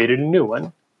Bendis created a new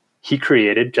one. He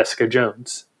created Jessica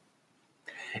Jones.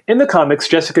 In the comics,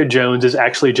 Jessica Jones is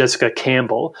actually Jessica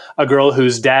Campbell, a girl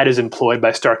whose dad is employed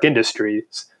by Stark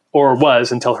Industries, or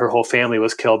was until her whole family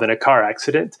was killed in a car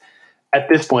accident. At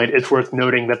this point, it's worth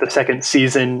noting that the second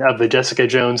season of the Jessica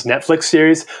Jones Netflix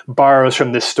series borrows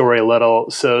from this story a little,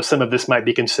 so some of this might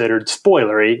be considered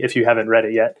spoilery if you haven't read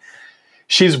it yet.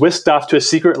 She's whisked off to a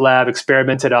secret lab,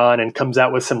 experimented on, and comes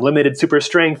out with some limited super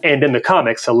strength, and in the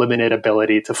comics, a limited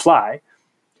ability to fly.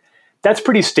 That's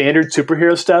pretty standard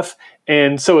superhero stuff,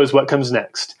 and so is what comes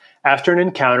next. After an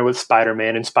encounter with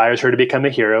Spider-Man inspires her to become a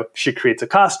hero, she creates a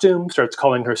costume, starts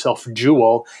calling herself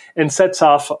Jewel, and sets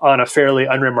off on a fairly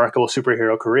unremarkable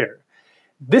superhero career.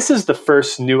 This is the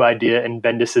first new idea in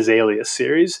Bendis' Alias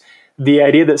series, the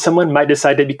idea that someone might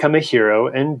decide to become a hero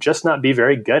and just not be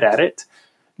very good at it.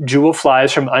 Jewel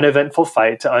flies from uneventful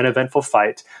fight to uneventful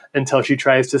fight until she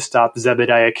tries to stop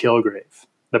Zebediah Killgrave,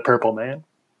 the Purple Man.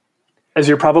 As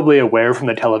you're probably aware from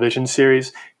the television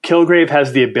series, Killgrave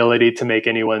has the ability to make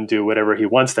anyone do whatever he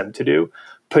wants them to do,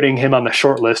 putting him on the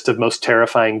short list of most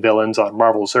terrifying villains on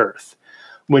Marvel's Earth.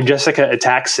 When Jessica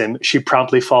attacks him, she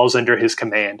promptly falls under his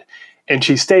command, and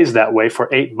she stays that way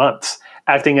for 8 months,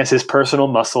 acting as his personal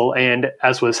muscle and,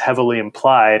 as was heavily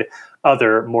implied,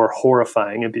 other more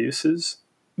horrifying abuses.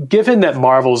 Given that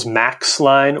Marvel's Max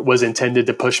line was intended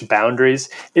to push boundaries,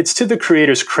 it's to the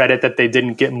creators' credit that they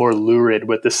didn't get more lurid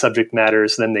with the subject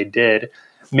matters than they did.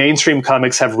 Mainstream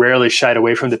comics have rarely shied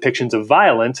away from depictions of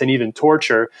violence and even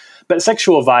torture, but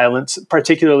sexual violence,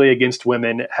 particularly against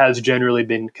women, has generally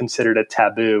been considered a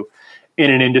taboo.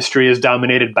 In an industry as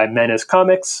dominated by men as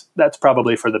comics, that's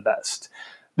probably for the best.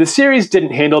 The series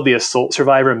didn't handle the assault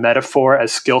survivor metaphor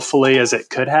as skillfully as it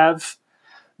could have.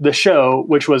 The show,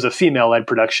 which was a female-led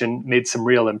production, made some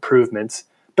real improvements,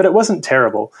 but it wasn't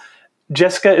terrible.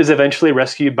 Jessica is eventually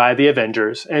rescued by the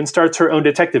Avengers and starts her own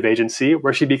detective agency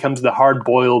where she becomes the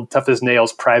hard-boiled,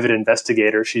 tough-as-nails private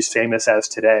investigator she's famous as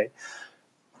today.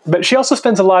 But she also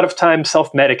spends a lot of time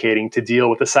self-medicating to deal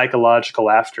with the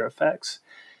psychological after effects.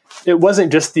 It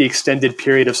wasn't just the extended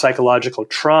period of psychological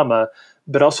trauma,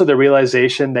 but also the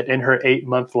realization that in her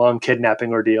 8-month-long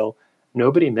kidnapping ordeal,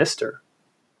 nobody missed her.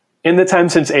 In the time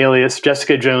since Alias,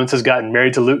 Jessica Jones has gotten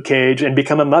married to Luke Cage and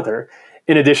become a mother.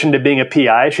 In addition to being a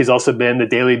PI, she's also been the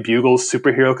Daily Bugle's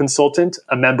superhero consultant,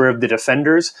 a member of the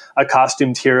Defenders, a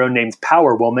costumed hero named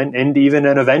Power Woman, and even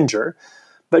an Avenger.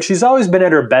 But she's always been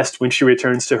at her best when she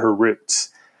returns to her roots.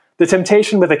 The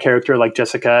temptation with a character like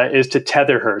Jessica is to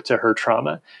tether her to her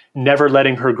trauma, never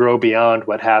letting her grow beyond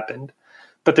what happened.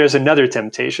 But there's another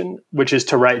temptation, which is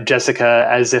to write Jessica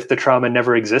as if the trauma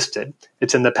never existed.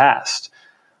 It's in the past.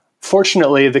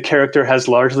 Fortunately, the character has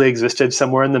largely existed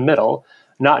somewhere in the middle,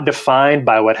 not defined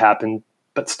by what happened,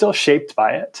 but still shaped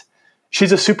by it.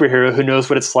 She's a superhero who knows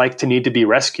what it's like to need to be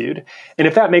rescued. And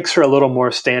if that makes her a little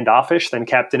more standoffish than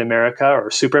Captain America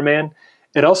or Superman,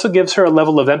 it also gives her a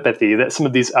level of empathy that some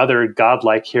of these other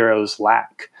godlike heroes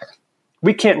lack.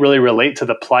 We can't really relate to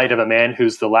the plight of a man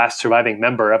who's the last surviving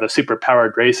member of a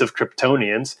superpowered race of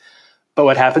Kryptonians, but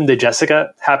what happened to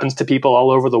Jessica happens to people all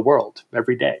over the world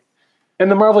every day. In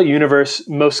the Marvel Universe,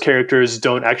 most characters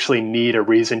don't actually need a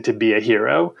reason to be a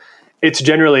hero. It's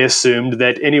generally assumed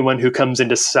that anyone who comes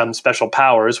into some special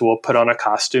powers will put on a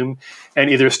costume and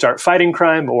either start fighting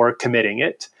crime or committing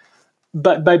it.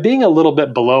 But by being a little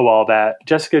bit below all that,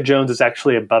 Jessica Jones is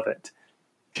actually above it.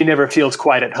 She never feels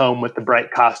quite at home with the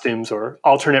bright costumes or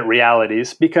alternate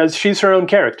realities because she's her own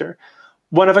character,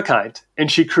 one of a kind,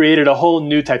 and she created a whole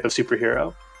new type of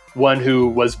superhero, one who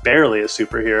was barely a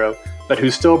superhero, but who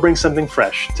still brings something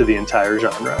fresh to the entire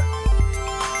genre.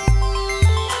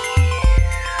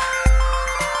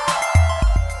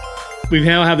 We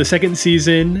now have the second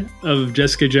season of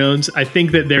Jessica Jones. I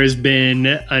think that there has been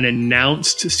an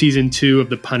announced season 2 of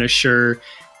The Punisher,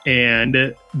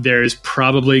 and there's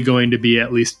probably going to be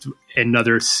at least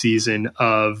another season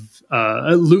of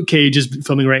Luke Cage is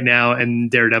filming right now,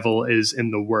 and Daredevil is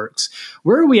in the works.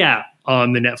 Where are we at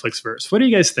on the Netflix verse? What do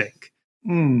you guys think?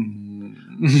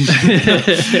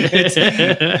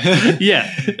 Yeah.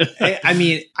 I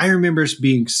mean, I remember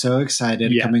being so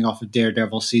excited Yeah. coming off of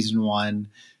Daredevil season 1.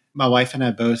 My wife and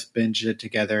I both binged it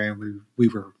together, and we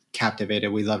were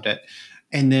captivated. We loved it.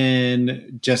 And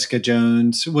then Jessica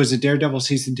Jones, was it Daredevil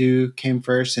season 2 came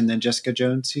first, and then Jessica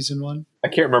Jones season 1? I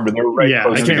can't remember. They were right. Yeah, I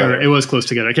close can't together. remember. It was close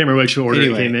together. I can't remember which order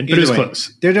it came in, but it was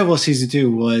close. Daredevil season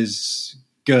 2 was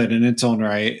good in its own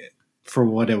right for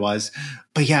what it was.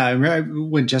 But yeah, I remember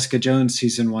when Jessica Jones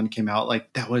season 1 came out,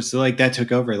 that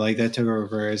took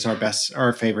over as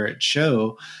our favorite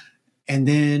show. And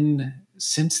then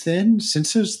since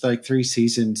those 3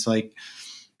 seasons,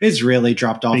 it's really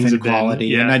dropped off Things in have been- quality.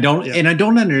 yeah, and I don't yeah. and I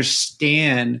don't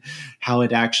understand how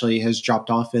it actually has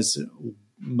dropped off as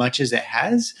much as it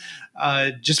has.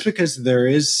 Just because there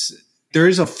is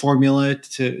a formula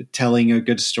to telling a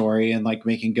good story and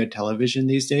making good television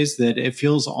these days, that it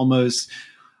feels almost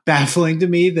baffling to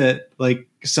me that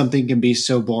something can be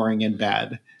so boring and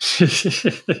bad.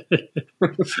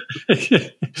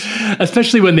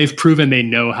 Especially when they've proven they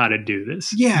know how to do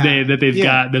this. Yeah.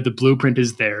 That the blueprint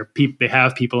is there. They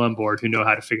have people on board who know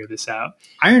how to figure this out.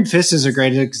 Iron Fist is a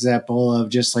great example of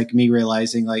just me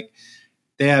realizing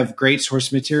they have great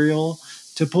source material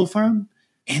to pull from,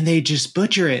 and they just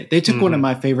butcher it. They took one of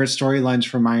my favorite storylines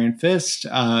from Iron Fist,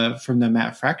 from the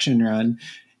Matt Fraction run,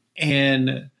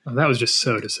 and that was just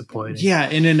so disappointing. Yeah,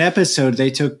 in an episode, they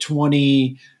took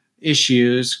 20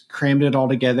 issues, crammed it all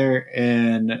together,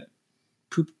 and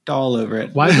pooped all over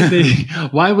it. Why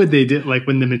would they do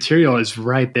when the material is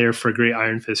right there for a great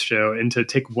Iron Fist show, and to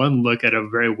take one look at a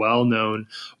very well-known,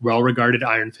 well-regarded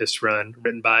Iron Fist run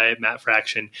written by Matt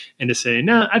Fraction and to say,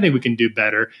 no, I think we can do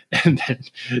better, and then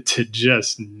to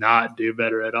just not do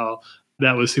better at all.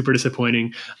 That was super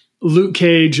disappointing. Luke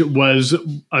Cage was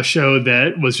a show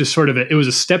that was just it was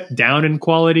a step down in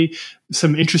quality,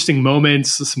 some interesting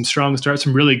moments, some strong starts,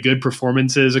 some really good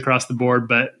performances across the board,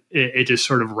 but it just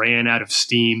sort of ran out of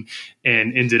steam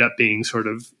and ended up being what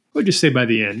would you say by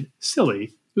the end? Silly.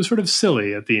 It was sort of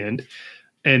silly at the end.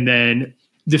 And then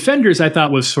Defenders, I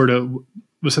thought was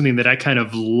something that I kind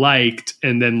of liked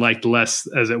and then liked less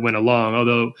as it went along,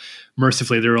 although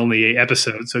mercifully there were only 8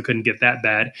 episodes, so it couldn't get that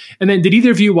bad. And then did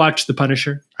either of you watch The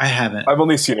Punisher? I haven't. I've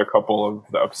only seen a couple of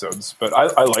the episodes, but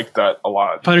I liked that a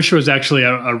lot. Punisher was actually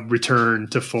a return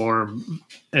to form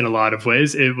in a lot of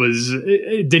ways.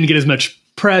 It didn't get as much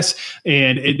press,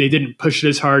 and they didn't push it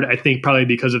as hard, I think probably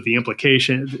because of the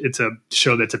implication. It's a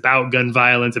show that's about gun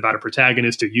violence, about a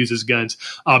protagonist who uses guns.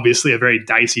 Obviously a very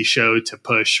dicey show to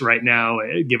push right now,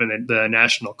 given the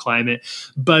national climate.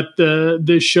 But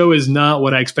the show is not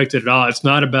what I expected at all. It's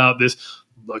not about this,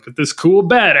 look at this cool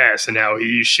badass and how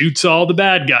he shoots all the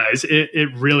bad guys. It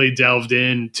really delved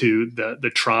into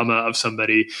the trauma of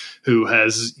somebody who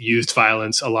has used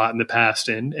violence a lot in the past,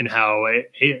 and how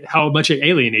much it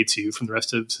alienates you from the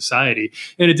rest of society.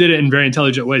 And it did it in very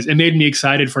intelligent ways. It made me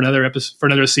excited for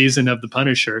another season of The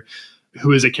Punisher,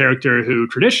 who is a character who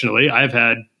traditionally I've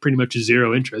had pretty much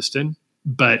zero interest in,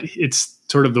 but it's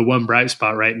sort of the one bright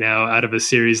spot right now out of a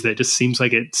series that just seems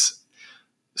like it's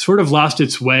sort of lost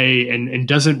its way and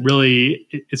doesn't really,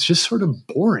 it's just sort of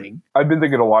boring. I've been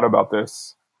thinking a lot about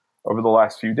this. over the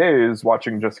last few days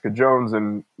watching Jessica Jones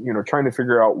and, you know, trying to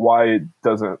figure out why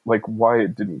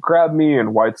it didn't grab me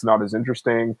and why it's not as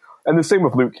interesting. And the same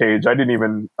with Luke Cage. I didn't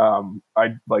even,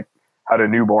 I had a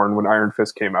newborn when Iron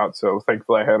Fist came out. So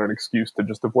thankfully I had an excuse to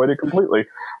just avoid it completely.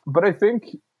 But I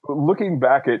think looking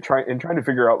back at trying to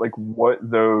figure out like what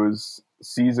those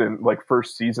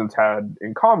first seasons had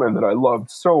in common that I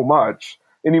loved so much,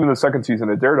 and even the second season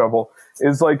of Daredevil,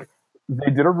 is like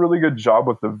they did a really good job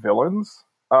with the villains.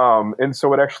 And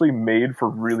so it actually made for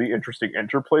really interesting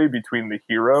interplay between the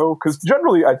hero, because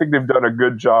generally I think they've done a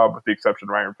good job, with the exception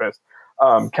of Iron Fist,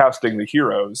 casting the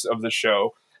heroes of the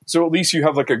show. So at least you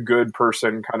have like a good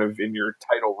person kind of in your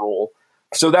title role.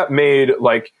 So that made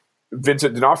like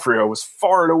Vincent D'Onofrio was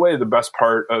far and away the best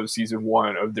part of season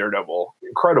 1 of Daredevil.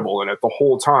 Incredible in it the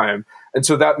whole time. And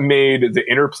so that made the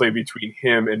interplay between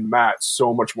him and Matt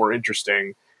so much more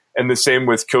interesting. And the same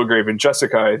with Kilgrave and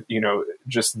Jessica, you know,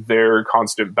 just their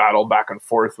constant battle back and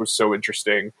forth was so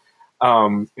interesting.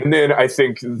 And then I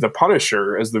think the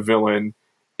Punisher as the villain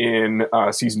in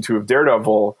season 2 of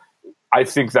Daredevil, I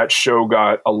think that show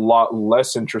got a lot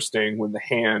less interesting when the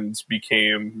Hands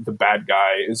became the bad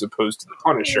guy as opposed to the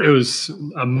Punisher. It was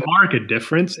a marked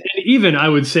difference. And even I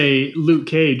would say Luke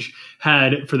Cage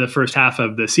had, for the first half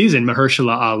of the season,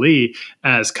 Mahershala Ali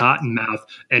as Cottonmouth.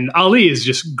 And Ali is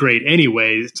just great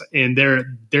anyways. And their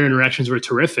interactions were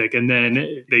terrific. And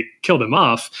then they killed him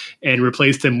off and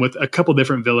replaced him with a couple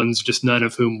different villains, just none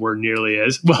of whom were nearly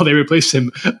as well. They replaced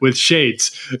him with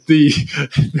Shades, the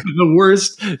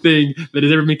worst thing that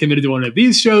has ever been committed to one of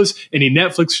these shows, any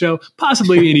Netflix show,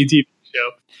 possibly any TV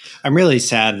show. I'm really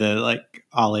sad that like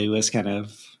Ali was kind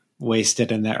of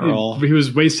wasted in that role. He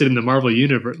was wasted in the Marvel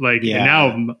universe. Like,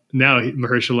 yeah. And now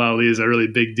Mahershala Ali is a really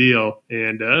big deal.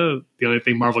 And the only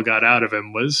thing Marvel got out of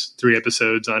him was 3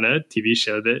 episodes on a TV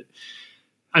show that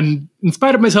I'm, in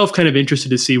spite of myself, kind of interested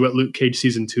to see what Luke Cage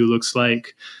season 2 looks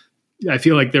like. I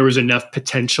feel like there was enough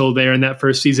potential there in that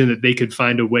first season that they could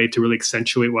find a way to really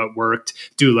accentuate what worked,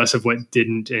 do less of what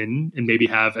didn't, and maybe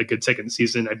have a good second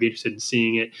season. I'd be interested in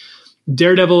seeing it.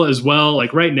 Daredevil as well.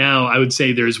 Like right now, I would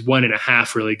say there's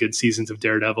 1.5 really good seasons of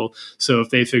Daredevil. So if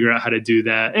they figure out how to do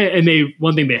that, and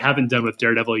one thing they haven't done with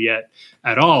Daredevil yet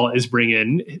at all is bring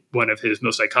in one of his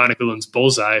most iconic villains,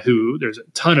 Bullseye, who there's a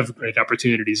ton of great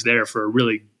opportunities there for a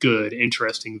really good,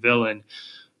 interesting villain.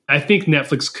 I think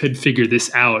Netflix could figure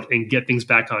this out and get things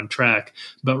back on track.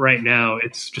 But right now,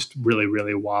 it's just really,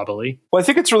 really wobbly. Well, I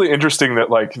think it's really interesting that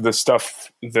like the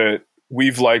stuff that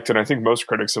we've liked, and I think most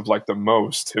critics have liked the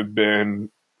most, have been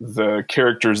the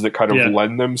characters that kind of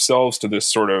lend themselves to this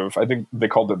sort of, I think they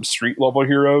called them street level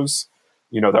heroes.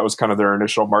 You know, that was kind of their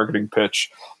initial marketing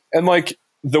pitch. And like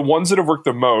the ones that have worked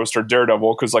the most are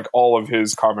Daredevil, because like all of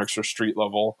his comics are street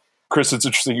level. Chris, it's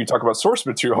interesting you talk about source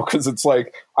material, because it's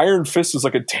like Iron Fist is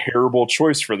like a terrible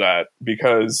choice for that,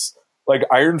 because like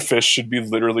Iron Fist should be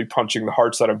literally punching the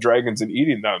hearts out of dragons and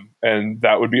eating them, and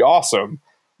that would be awesome.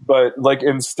 But like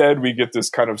instead we get this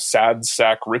kind of sad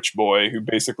sack rich boy who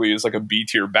basically is like a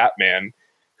B-tier Batman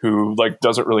who like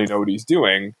doesn't really know what he's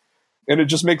doing. And it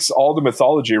just makes all the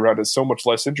mythology around it so much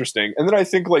less interesting. And then I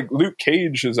think like Luke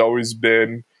Cage has always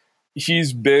been,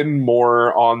 he's been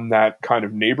more on that kind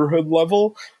of neighborhood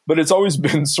level, but it's always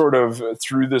been sort of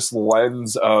through this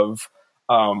lens of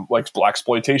like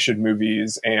blaxploitation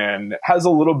movies, and has a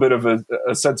little bit of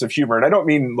a sense of humor. And I don't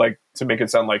mean like to make it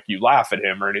sound like you laugh at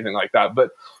him or anything like that,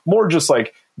 but more just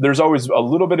like there's always a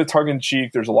little bit of tongue in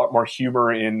cheek. There's a lot more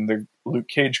humor in the Luke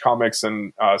Cage comics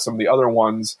and some of the other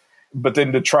ones. But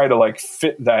then to try to like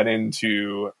fit that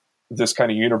into this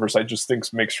kind of universe, I just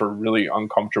think makes for a really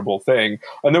uncomfortable thing.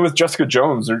 And then with Jessica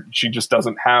Jones, she just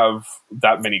doesn't have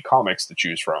that many comics to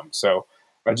choose from. So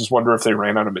I just wonder if they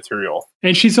ran out of material.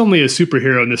 And she's only a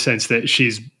superhero in the sense that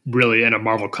she's really in a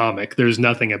Marvel comic. There's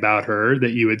nothing about her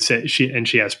that you would say she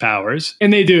has powers.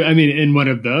 And they do. I mean, in one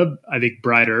of the, I think,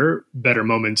 better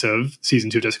moments of season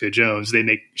 2 of Jessica Jones,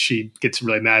 she gets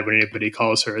really mad when anybody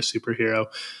calls her a superhero.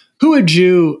 Who would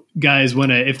you guys want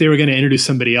to, if they were going to introduce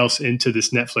somebody else into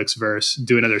this Netflix verse,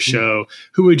 do another show,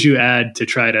 who would you add to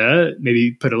try to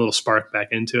maybe put a little spark back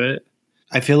into it?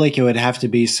 I feel like it would have to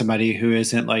be somebody who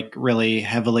isn't like really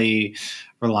heavily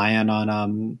reliant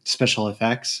on special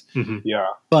effects. Mm-hmm. Yeah.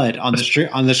 But on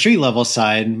the street level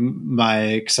side, my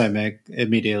excitement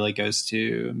immediately goes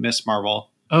to Miss Marvel.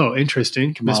 Oh,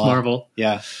 interesting. Miss Marvel.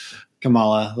 Yeah.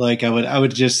 Kamala. Like I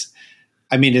would just,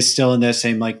 I mean, it's still in the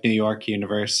same like New York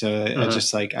universe. So I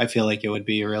just like, I feel like it would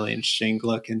be a really interesting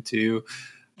look into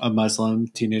a Muslim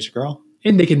teenage girl.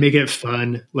 And they can make it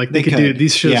fun. Like they could do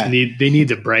these shows. Yeah. Need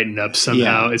to brighten up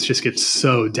somehow. Yeah. It just gets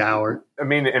so dour. I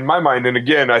mean, in my mind, and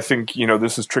again, I think, you know,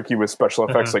 this is tricky with special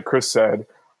effects, like Chris said.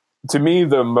 to me,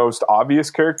 the most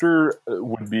obvious character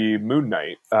would be Moon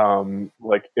Knight.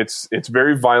 Like it's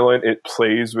very violent. It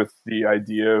plays with the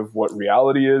idea of what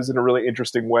reality is in a really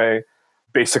interesting way.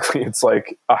 Basically, it's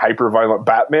like a hyper violent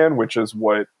Batman, which is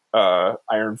what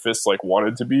Iron Fist like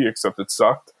wanted to be, except it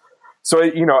sucked. So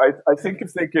I think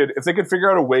if they could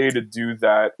figure out a way to do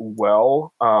that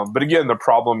well, but again, the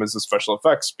problem is the special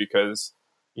effects because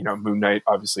Moon Knight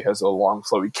obviously has a long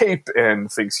flowy cape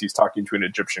and thinks he's talking to an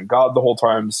Egyptian god the whole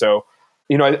time. So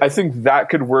I think that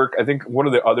could work. I think one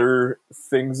of the other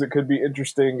things that could be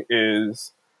interesting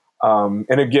is,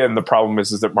 and again, the problem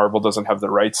is that Marvel doesn't have the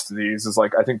rights to these. Is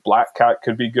like I think Black Cat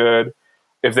could be good.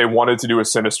 If they wanted to do a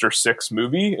Sinister Six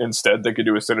movie, instead they could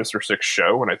do a Sinister Six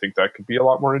show, and I think that could be a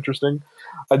lot more interesting.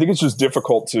 I think it's just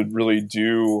difficult to really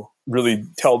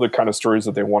tell the kind of stories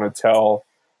that they want to tell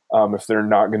if they're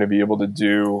not going to be able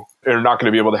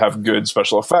to have good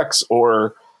special effects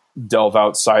or delve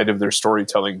outside of their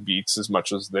storytelling beats as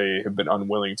much as they have been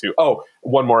unwilling to. Oh,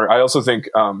 one more. I also think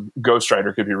Ghost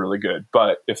Rider could be really good,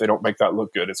 but if they don't make that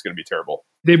look good, it's going to be terrible.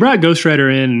 They brought Ghost Rider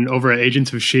in over at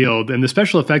Agents of S.H.I.E.L.D., and the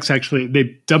special effects actually, they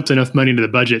dumped enough money into the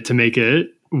budget to make it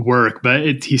work,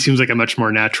 but he seems like a much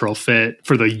more natural fit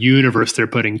for the universe they're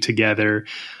putting together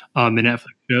on the Netflix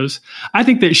shows. I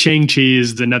think that Shang-Chi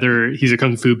is he's a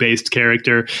Kung Fu based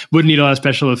character, would need a lot of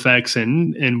special effects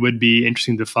and would be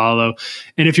interesting to follow.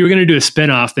 And if you were going to do a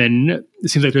spinoff, then it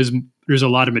seems like there's a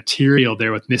lot of material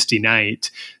there with Misty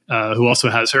Knight, who also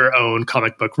has her own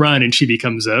comic book run, and she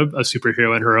becomes a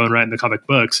superhero in her own right in the comic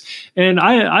books. And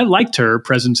I liked her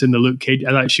presence in the Luke Cage.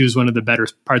 I thought she was one of the better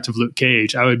parts of Luke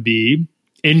Cage. I would be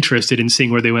interested in seeing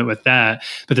where they went with that.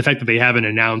 But the fact that they haven't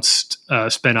announced a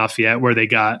spinoff yet, where they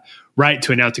got right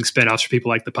to announcing spinoffs for people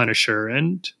like The Punisher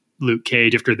and Luke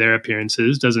Cage after their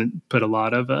appearances, doesn't put a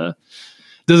lot of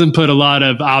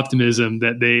optimism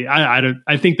that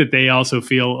I think that they also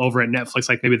feel over at Netflix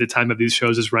like maybe the time of these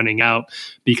shows is running out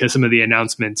because some of the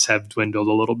announcements have dwindled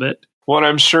a little bit. Well, and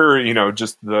I'm sure,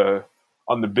 just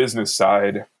on the business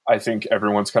side, I think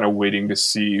everyone's kind of waiting to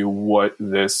see what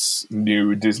this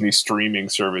new Disney streaming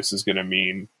service is going to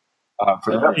mean.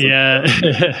 For Netflix.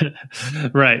 Yeah,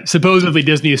 right. Supposedly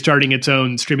Disney is starting its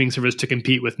own streaming service to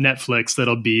compete with Netflix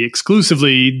that'll be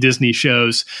exclusively Disney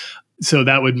shows. So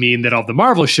that would mean that all the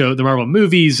Marvel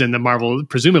movies and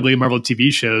presumably Marvel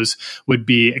TV shows would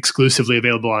be exclusively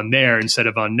available on there instead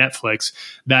of on Netflix.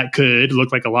 That could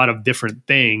look like a lot of different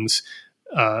things.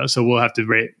 So we'll have to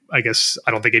rate. I guess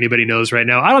I don't think anybody knows right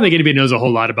now. I don't think anybody knows a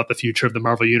whole lot about the future of the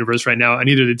Marvel universe right now, and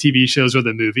either the TV shows or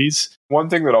the movies. One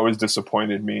thing that always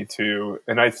disappointed me too,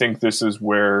 and I think this is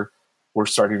where we're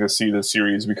starting to see the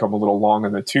series become a little long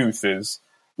in the tooth, is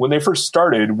when they first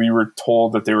started, we were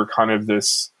told that they were kind of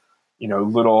this,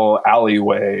 little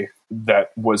alleyway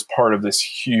that was part of this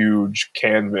huge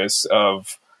canvas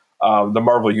of the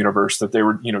Marvel universe, that they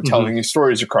were, telling these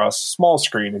stories across small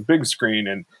screen and big screen,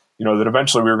 and that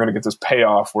eventually we were going to get this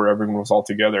payoff where everyone was all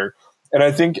together. And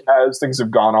I think as things have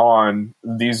gone on,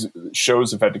 these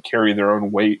shows have had to carry their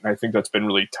own weight. And I think that's been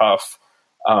really tough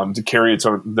to carry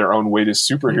their own weight as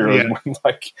superheroes when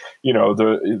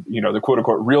the quote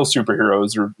unquote real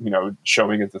superheroes are,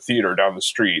 showing at the theater down the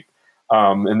street.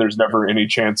 And there's never any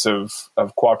chance of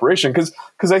cooperation.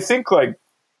 Cause I think like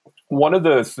one of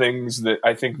the things that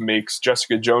I think makes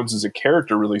Jessica Jones as a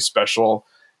character really special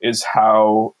is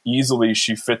how easily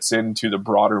she fits into the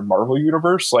broader Marvel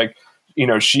universe. Like,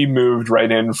 she moved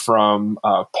right in from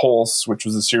Pulse, which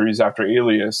was a series after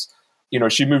Alias.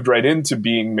 She moved right into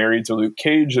being married to Luke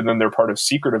Cage, and then they're part of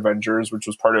Secret Avengers, which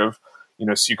was part of,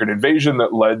 Secret Invasion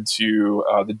that led to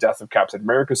the Death of Captain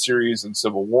America series and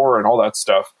Civil War and all that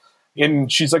stuff.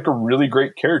 And she's like a really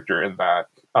great character in that.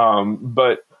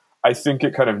 But I think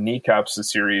it kind of kneecaps the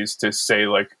series to say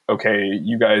like, okay,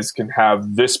 you guys can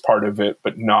have this part of it,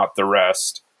 but not the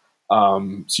rest.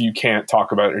 So you can't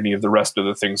talk about any of the rest of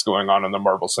the things going on in the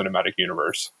Marvel Cinematic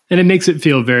Universe. And it makes it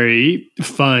feel very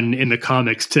fun in the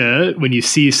comics when you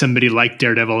see somebody like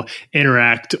Daredevil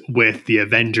interact with the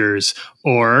Avengers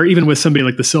or even with somebody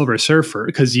like the Silver Surfer,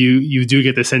 because you do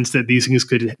get the sense that these things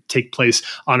could take place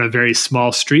on a very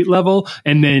small street level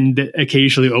and then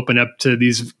occasionally open up to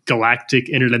these galactic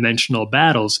interdimensional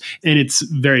battles. And it's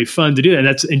very fun to do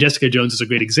that. And Jessica Jones is a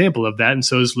great example of that. And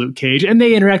so is Luke Cage. And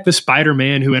they interact with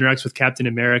Spider-Man, who interacts with Captain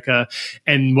America.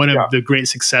 And one of the great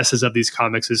successes of these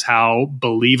comics is how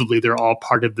believably they're all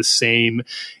part of the same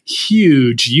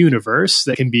huge universe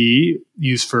that can be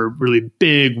used for really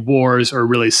big wars or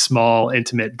really small,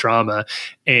 intimate drama.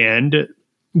 And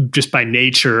just by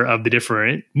nature of the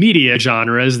different media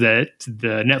genres that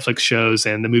the Netflix shows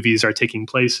and the movies are taking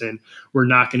place in, we're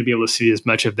not going to be able to see as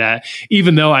much of that.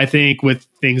 Even though I think with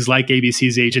things like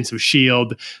ABC's Agents of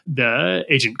S.H.I.E.L.D., the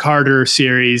Agent Carter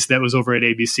series that was over at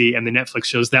ABC, and the Netflix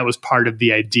shows. That was part of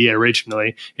the idea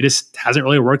originally. It just hasn't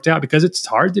really worked out because it's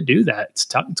hard to do that. It's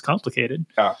tough. It's complicated.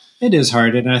 Yeah. It is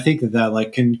hard, and I think that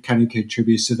like can kind of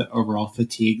contributes to the overall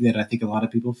fatigue that I think a lot of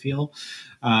people feel,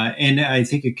 and I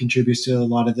think it contributes to a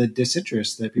lot of the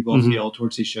disinterest that people feel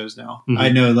towards these shows now. I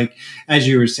know, like as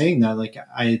you were saying that, like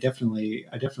I definitely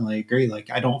agree. Like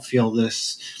I don't feel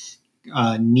this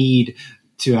need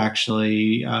to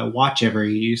actually watch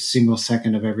every single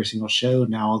second of every single show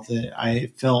now that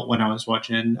I felt when I was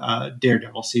watching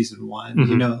Daredevil season 1.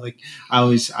 You know, like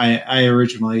I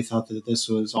originally thought that this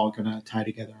was all going to tie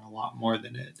together a lot more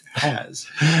than it has.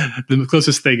 The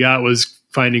closest they got was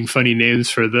finding funny names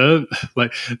for the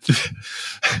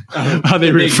how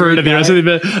they refer to the rest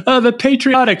of the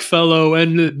patriotic fellow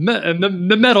and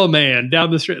the metal man down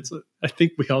the street. So I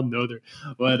think we all know they're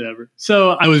whatever.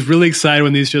 So I was really excited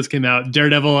when these shows came out.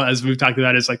 Daredevil, as we've talked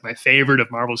about, is like my favorite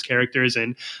of Marvel's characters,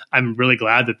 and I'm really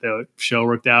glad that the show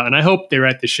worked out. And I hope they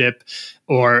right the ship,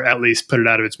 or at least put it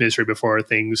out of its misery before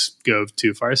things go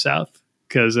too far south.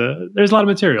 Because there's a lot of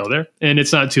material there, and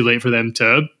it's not too late for them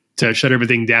to shut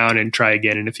everything down and try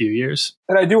again in a few years.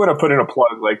 And I do want to put in a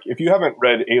plug. Like, if you haven't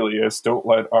read Alias, don't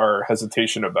let our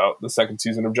hesitation about the second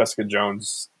season of Jessica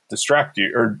Jones distract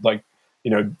you or, like,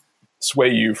 you know,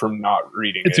 sway you from not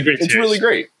reading it. It's really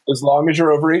great. As long as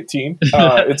you're over 18,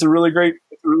 it's a really great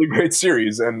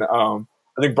series. And I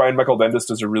think Brian Michael Bendis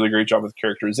does a really great job with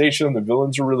characterization. The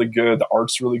villains are really good. The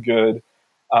art's really good.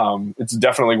 It's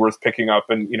definitely worth picking up,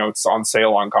 and, you know, it's on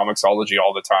sale on Comixology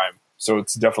all the time. So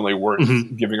it's definitely worth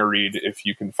giving a read if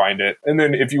you can find it. And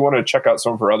then if you want to check out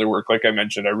some of her other work, like I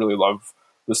mentioned, I really love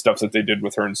the stuff that they did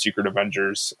with her in Secret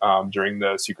Avengers during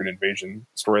the Secret Invasion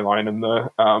storyline in the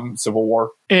Civil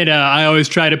War. And I always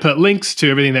try to put links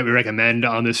to everything that we recommend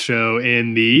on this show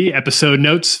in the episode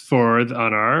notes on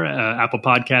our Apple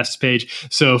Podcasts page.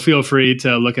 So feel free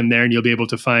to look in there and you'll be able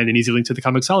to find an easy link to the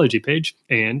Comixology page.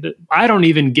 And I don't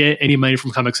even get any money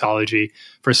from Comixology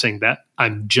for saying that.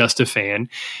 I'm just a fan.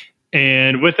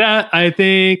 And with that, I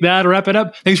think that'll wrap it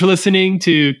up. Thanks for listening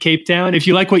to Cape Town. If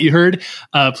you like what you heard,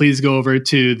 please go over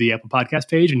to the Apple Podcast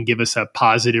page and give us a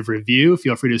positive review.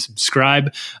 Feel free to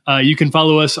subscribe. You can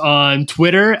follow us on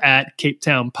Twitter at Cape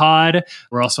Town Pod.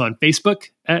 We're also on Facebook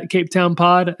at Cape Town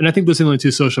Pod. And I think those are the only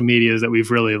two social medias that we've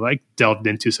really delved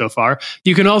into so far.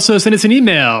 You can also send us an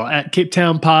email at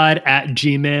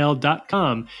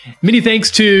capetownpod@gmail.com. Many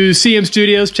thanks to CM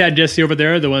Studios, Chad and Jesse over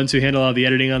there, the ones who handle all the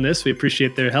editing on this. We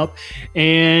appreciate their help.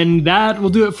 And that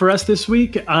will do it for us this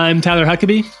week. I'm Tyler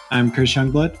Huckabee. I'm Chris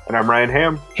Youngblood. And I'm Ryan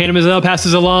Ham. Hannah Mazel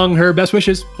passes along her best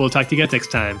wishes. We'll talk to you guys next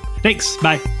time. Thanks.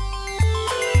 Bye.